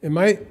 that in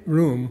my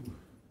room,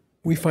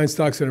 we find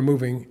stocks that are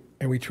moving,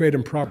 and we trade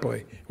them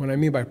properly. What I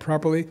mean by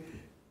properly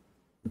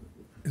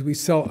is we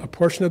sell a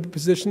portion of the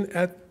position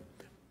at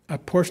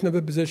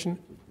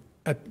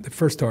the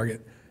first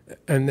target,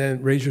 and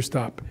then raise your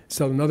stop.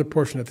 Sell another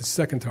portion at the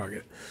second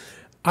target.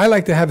 I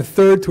like to have a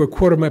third to a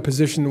quarter of my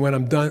position when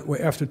I'm done,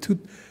 after two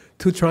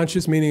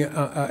tranches, meaning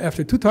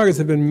after 2 targets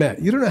have been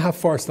met. You don't know how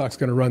far a stock's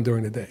going to run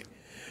during the day.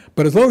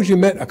 But as long as you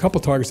met a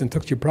couple targets and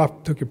took your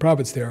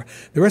profits there,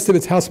 the rest of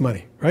it's house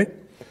money, right?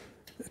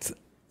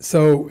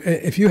 So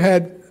if you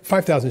had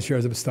 5,000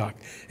 shares of a stock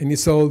and you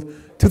sold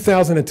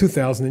 2,000 and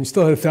 2,000 and you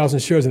still had 1,000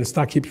 shares and the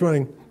stock keeps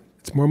running,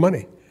 it's more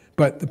money.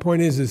 But the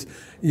point is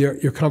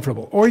you're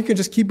comfortable. Or you can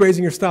just keep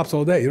raising your stops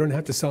all day. You don't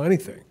have to sell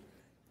anything.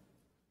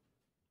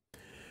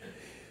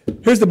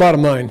 Here's the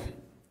bottom line.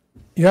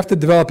 You have to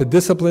develop a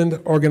disciplined,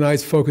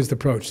 organized, focused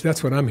approach.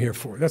 That's what I'm here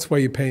for. That's why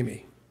you pay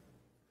me.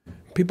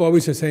 People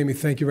always say to me,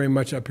 thank you very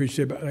much, I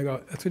appreciate it. And I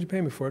go, that's what you pay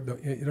me for. You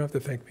don't have to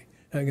thank me.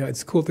 And I go,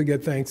 it's cool to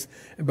get thanks,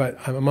 but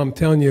I'm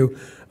telling you,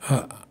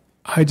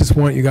 I just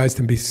want you guys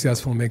to be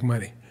successful and make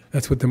money.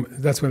 That's what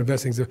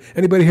investing is.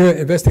 Anybody here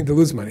investing to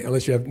lose money,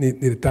 unless you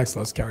need a tax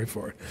loss carry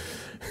forward.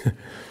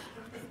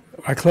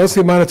 I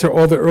closely monitor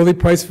all the early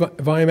price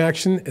volume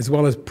action as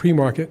well as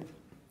pre-market.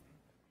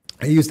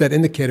 I use that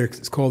indicator.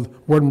 It's called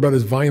Warden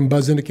Brothers Volume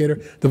Buzz Indicator.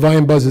 The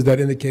volume buzz is that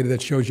indicator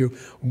that shows you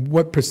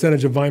what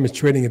percentage of volume is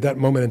trading at that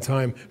moment in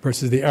time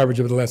versus the average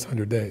of the last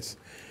 100 days.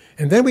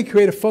 And then we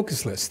create a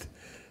focus list.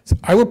 So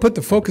I will put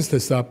the focus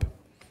list up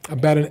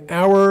about an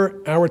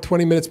hour,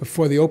 20 minutes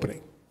before the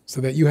opening so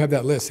that you have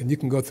that list and you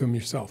can go through them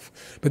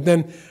yourself. But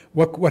then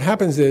what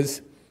happens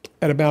is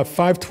at about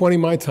 5:20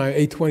 my time,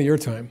 8:20 your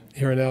time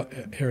here in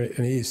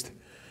the East,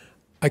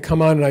 I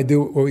come on and I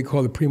do what we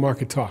call the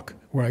pre-market talk,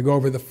 where I go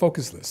over the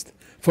focus list.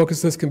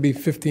 Focus list can be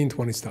 15,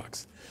 20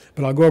 stocks.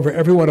 But I'll go over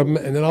every one of them,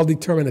 and then I'll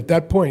determine at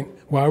that point,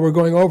 while we're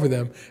going over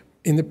them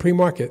in the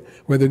pre-market,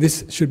 whether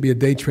this should be a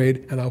day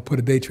trade, and I'll put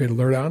a day trade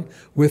alert on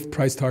with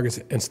price targets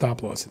and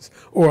stop losses.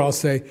 Or I'll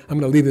say, I'm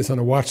going to leave this on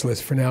a watch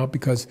list for now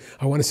because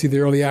I want to see the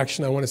early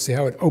action. I want to see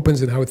how it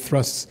opens and how it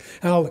thrusts.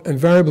 And I'll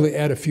invariably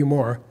add a few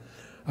more.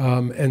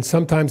 And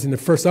sometimes in the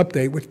first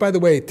update, which, by the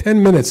way,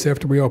 10 minutes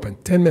after we open,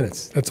 10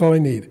 minutes, that's all I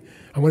need.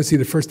 I want to see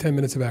the first 10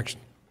 minutes of action.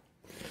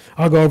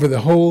 I'll go over the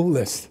whole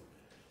list.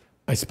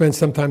 I spend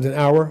sometimes an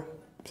hour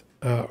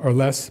or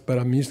less, but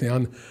I'm usually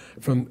on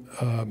from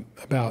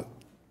about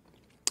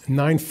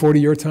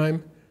 9:40 your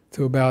time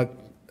to about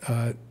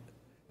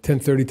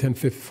 10:30,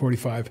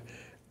 10:45,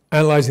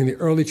 analyzing the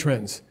early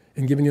trends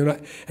and giving you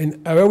and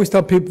I always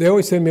tell people, they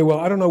always say to me, well,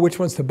 I don't know which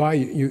ones to buy.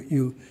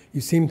 You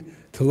seem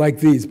to like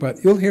these,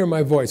 but you'll hear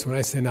my voice when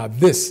I say, now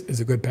this is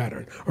a good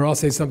pattern. Or I'll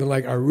say something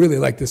like, I really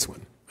like this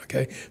one.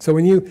 Okay? So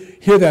when you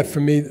hear that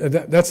from me,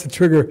 that's the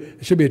trigger.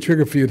 It should be a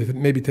trigger for you to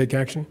maybe take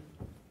action.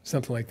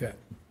 Something like that.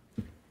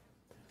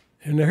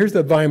 And now here's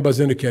the volume buzz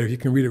indicator, if you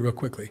can read it real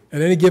quickly.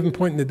 At any given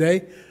point in the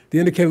day, the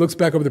indicator looks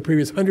back over the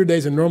previous 100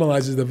 days and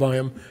normalizes the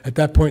volume at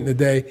that point in the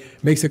day,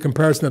 makes a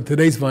comparison of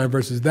today's volume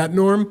versus that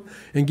norm,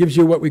 and gives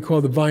you what we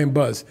call the volume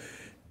buzz.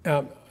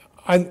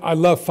 I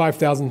love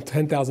 5,000,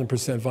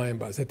 10,000% volume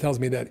buzz. That tells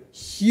me that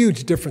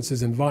huge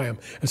differences in volume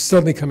are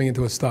suddenly coming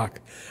into a stock.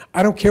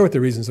 I don't care what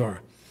the reasons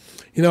are.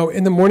 You know,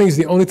 in the morning is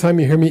the only time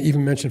you hear me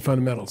even mention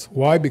fundamentals.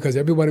 Why? Because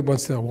everybody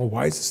wants to know, well,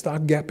 why is the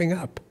stock gapping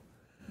up?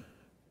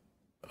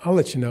 I'll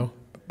let you know,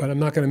 but I'm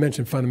not going to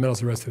mention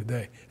fundamentals the rest of the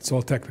day. It's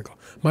all technical.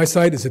 My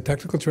site is a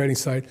technical trading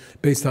site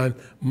based on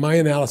my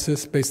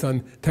analysis, based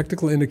on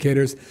technical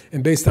indicators,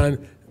 and based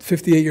on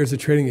 58 years of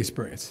trading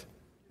experience.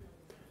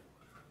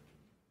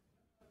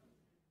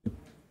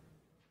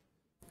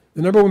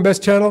 The number one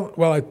best channel,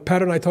 well, a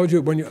pattern I told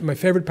you, my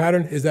favorite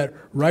pattern is that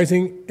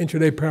rising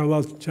intraday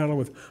parallel channel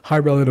with high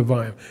relative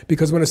volume.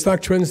 Because when a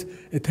stock trends,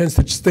 it tends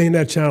to stay in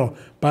that channel,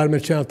 bottom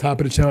of the channel, top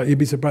of the channel. You'd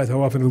be surprised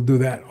how often it'll do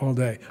that all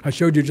day. I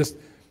showed you just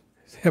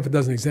half a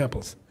dozen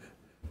examples.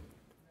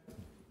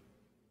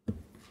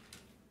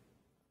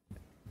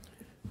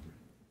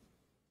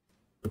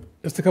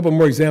 Just a couple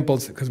more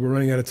examples, because we're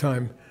running out of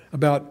time,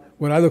 about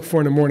what I look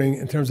for in the morning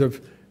in terms of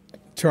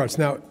charts.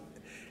 Now,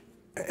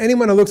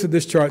 anyone who looks at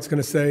this chart is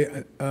going to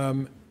say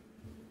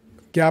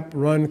gap,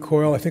 run,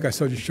 coil. I think I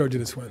showed you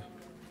this one.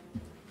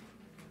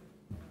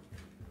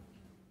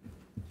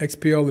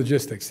 XPO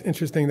Logistics.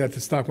 Interesting that the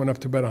stock went up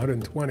to about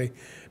 120,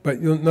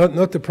 but you'll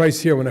note the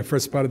price here when I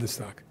first spotted the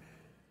stock.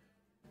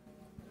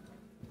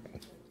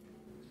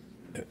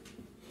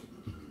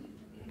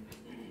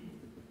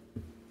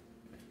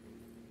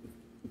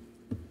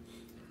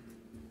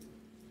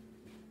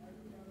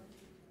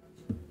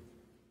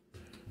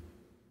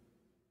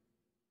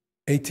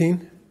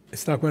 $18, the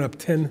stock went up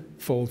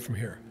tenfold from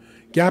here.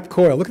 Gap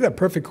coil, look at that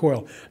perfect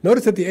coil.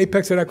 Notice at the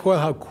apex of that coil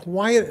how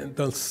quiet,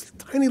 those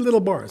tiny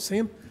little bars, see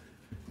them?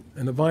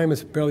 And the volume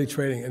is barely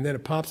trading. And then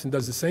it pops and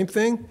does the same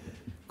thing.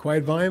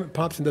 Quiet volume, it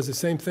pops and does the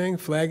same thing,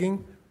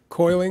 flagging,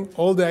 coiling,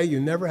 all day. You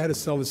never had to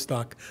sell the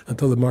stock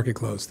until the market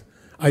closed,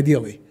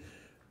 ideally.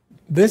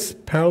 This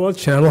parallel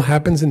channel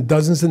happens in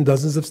dozens and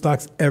dozens of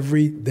stocks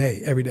every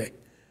day, every day.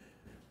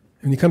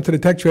 When you come to the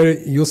tech trader,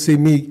 you'll see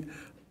me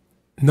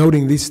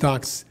noting these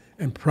stocks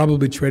and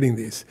probably trading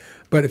these.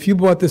 But if you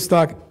bought this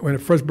stock when it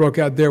first broke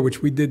out there,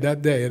 which we did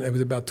that day, and it was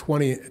about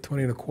 20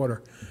 and a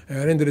quarter, and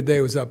at the end of the day,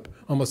 it was up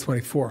almost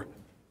 24.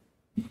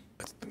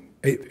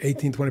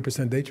 18,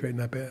 20% day trade,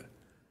 not bad.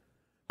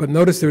 But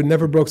notice there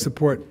never broke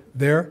support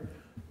there,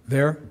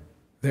 there,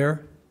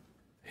 there,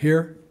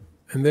 here,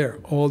 and there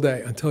all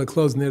day until it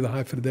closed near the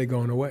high for the day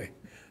going away.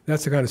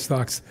 That's the kind of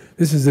stocks.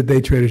 This is a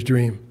day trader's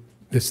dream,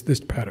 this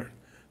pattern.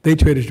 Day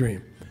trader's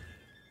dream.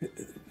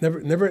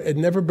 It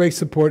never breaks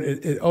support.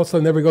 It also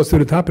never goes through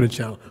the top of the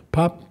channel.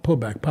 Pop,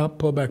 pullback, pop,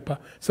 pullback,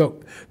 pop. So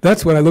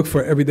that's what I look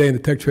for every day in the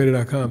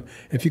techtrader.com.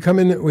 If you come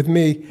in with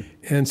me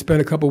and spend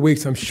a couple of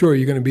weeks, I'm sure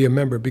you're going to be a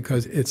member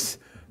because it's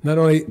not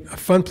only a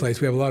fun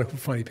place, we have a lot of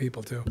funny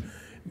people too,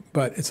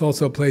 but it's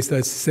also a place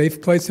that's a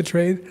safe place to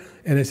trade,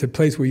 and it's a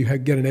place where you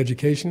get an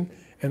education.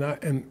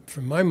 And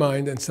from my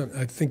mind, and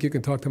I think you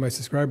can talk to my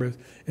subscribers,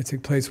 it's a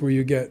place where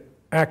you get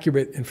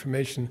accurate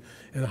information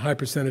and a high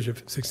percentage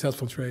of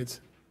successful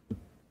trades.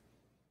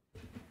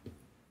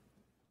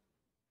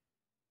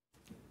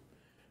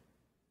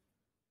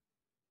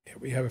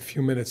 We have a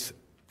few minutes.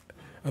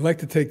 I'd like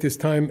to take this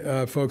time,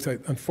 folks.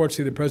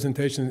 Unfortunately, the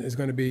presentation is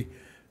going to be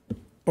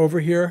over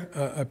here.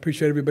 I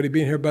appreciate everybody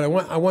being here, but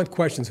I want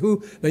questions.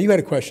 Now, you had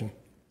a question.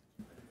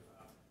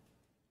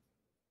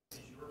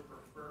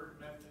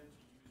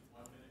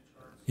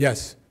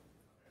 Yes.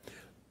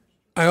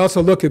 I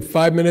also look at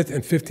 5-minute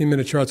and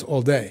 15-minute charts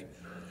all day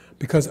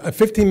because a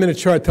 15-minute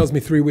chart tells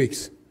me 3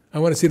 weeks. I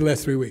want to see the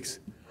last 3 weeks.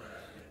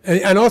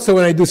 And also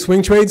when I do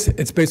swing trades,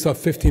 it's based off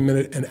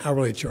 15-minute and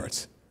hourly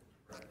charts.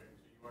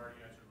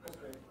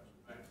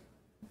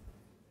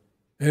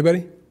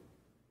 Anybody?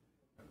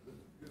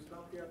 The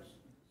stop gaps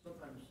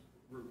sometimes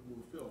will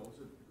fill.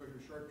 Is it because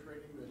you're short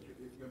trading that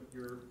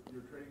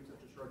you're trading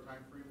such a short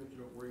time frame that you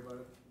don't worry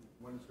about it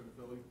when it's going to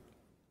fill you?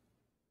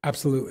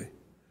 Absolutely.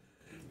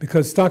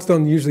 Because stocks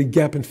don't usually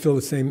gap and fill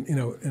the same,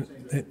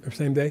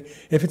 same day.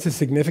 If it's a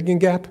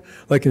significant gap,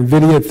 like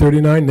NVIDIA at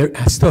 39,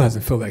 it still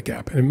hasn't filled that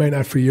gap, and it might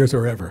not for years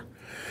or ever.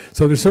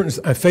 So there's certain,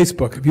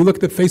 Facebook, if you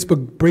look at the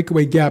Facebook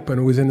breakaway gap when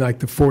it was in like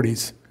the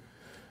 40s,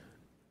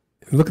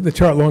 look at the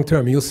chart long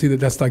term, and you'll see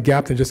that that's not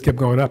gapped and just kept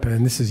going up,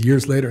 and this is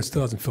years later, it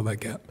still hasn't filled that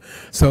gap.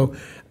 So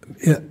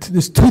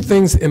there's two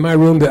things in my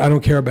room that I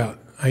don't care about.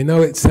 I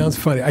know it sounds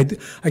funny.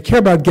 I care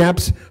about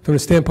gaps from the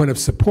standpoint of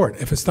support.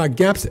 If a stock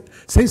gaps,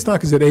 say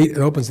stock is at 8, it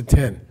opens at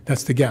 10,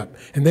 that's the gap,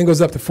 and then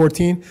goes up to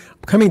 14,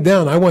 coming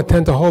down, I want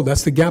 10 to hold,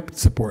 that's the gap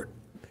support.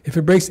 If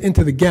it breaks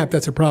into the gap,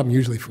 that's a problem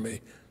usually for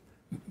me,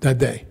 that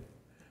day.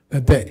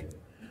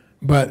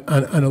 But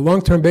on a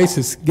long-term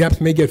basis,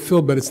 gaps may get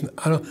filled, but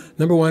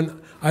number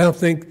one, I don't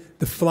think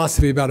the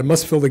philosophy about it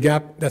must fill the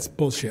gap, that's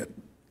bullshit.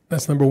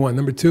 That's number one.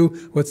 Number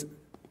two,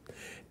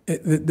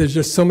 there's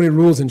just so many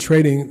rules in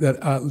trading that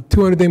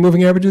 200-day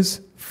moving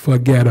averages,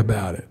 forget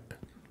about it.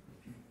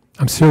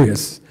 I'm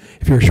serious.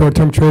 If you're a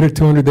short-term trader,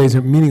 200 days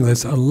are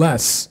meaningless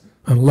unless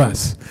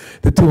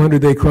the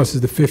 200-day crosses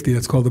the 50.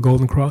 That's called the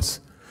golden cross.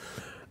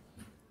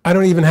 I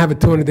don't even have a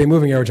 200-day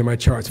moving average on my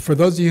charts. For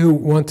those of you who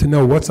want to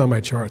know what's on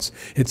my charts,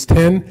 it's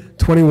 10,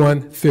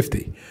 21,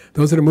 50.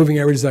 Those are the moving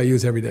averages I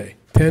use every day.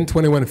 10,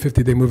 21, and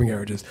 50-day moving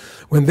averages.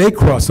 When they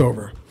cross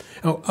over,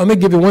 let me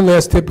give you one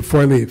last tip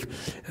before I leave.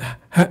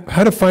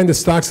 How to find the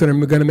stocks that are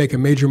going to make a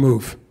major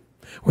move.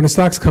 When the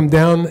stocks come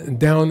down and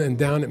down and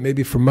down, it may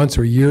be for months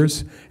or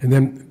years, and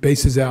then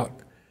bases out.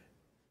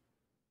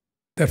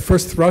 That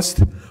first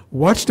thrust,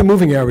 watch the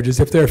moving averages.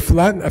 If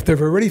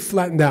they've already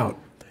flattened out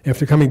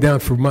after coming down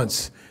for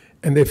months,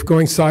 and they're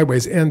going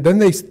sideways, and then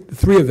the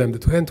three of them, the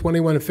 10,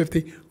 21, and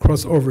 50,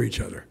 cross over each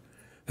other.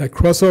 That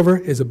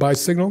crossover is a buy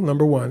signal,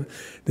 number one.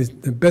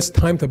 The best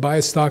time to buy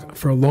a stock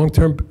for a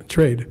long-term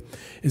trade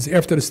is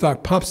after the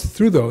stock pops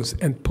through those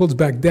and pulls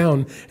back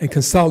down and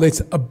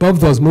consolidates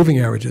above those moving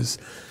averages.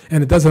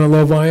 And it does it on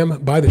low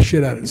volume, buy the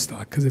shit out of the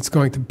stock because it's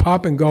going to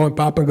pop and go,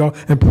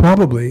 and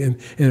probably, in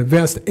a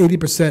vast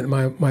 80%, in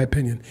my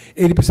opinion,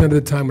 80% of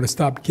the time when a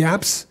stock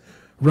gaps,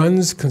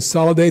 runs,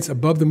 consolidates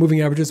above the moving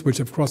averages, which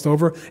have crossed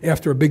over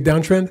after a big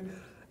downtrend,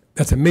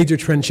 that's a major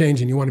trend change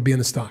and you want to be in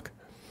the stock.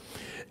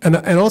 And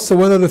also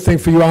one other thing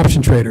for you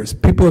option traders.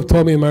 People have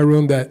told me in my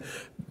room that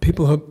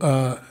people have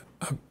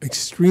are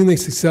extremely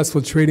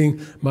successful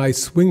trading my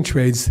swing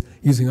trades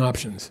using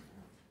options.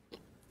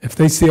 If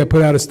they see I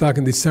put out a stock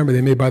in December,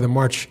 they may buy the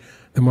March,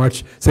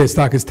 say a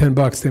stock is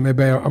 $10, they may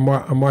buy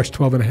a March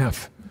 12 and a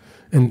half.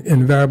 And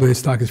invariably the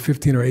stock is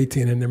 15 or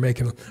 18 and they're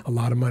making a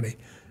lot of money.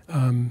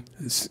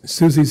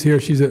 Susie's here.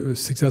 She's a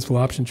successful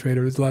option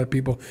trader. There's a lot of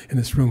people in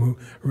this room who are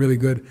really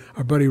good.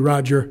 Our buddy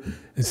Roger,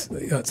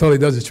 that's all he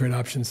does is trade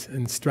options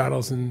and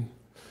straddles and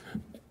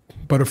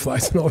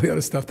butterflies and all the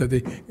other stuff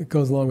that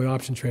goes along with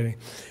option trading.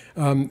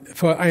 I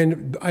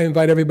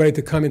invite everybody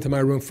to come into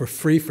my room for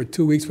free for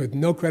 2 weeks with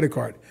no credit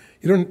card.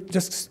 You don't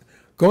just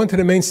go into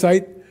the main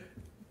site.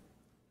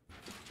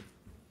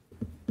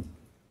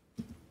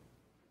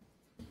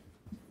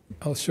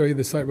 I'll show you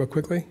the site real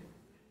quickly.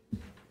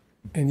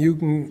 And you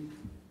can,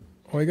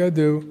 all you got to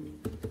do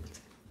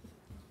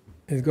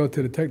is go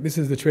to the tech. This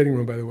is the trading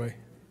room, by the way.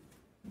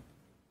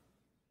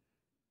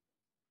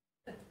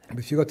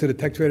 If you go to the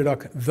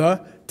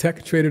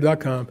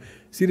techtrader.com,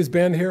 see this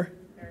band here?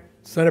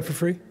 Sign up for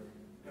free?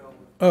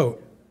 Oh,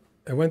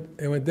 it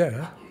went dead,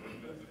 huh?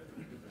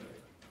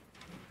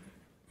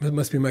 It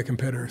must be my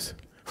competitors.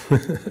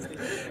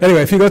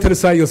 Anyway, if you go to the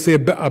site, you'll see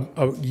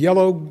a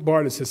yellow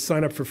bar that says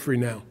sign up for free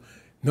now.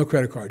 No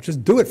credit card.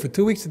 Just do it for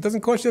 2 weeks. It doesn't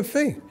cost you a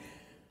thing.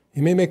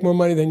 You may make more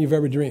money than you've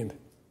ever dreamed.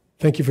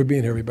 Thank you for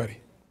being here, everybody.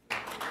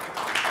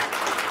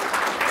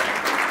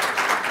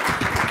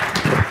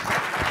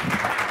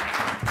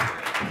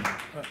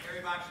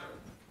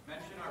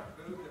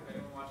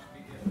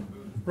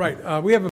 Right. We have a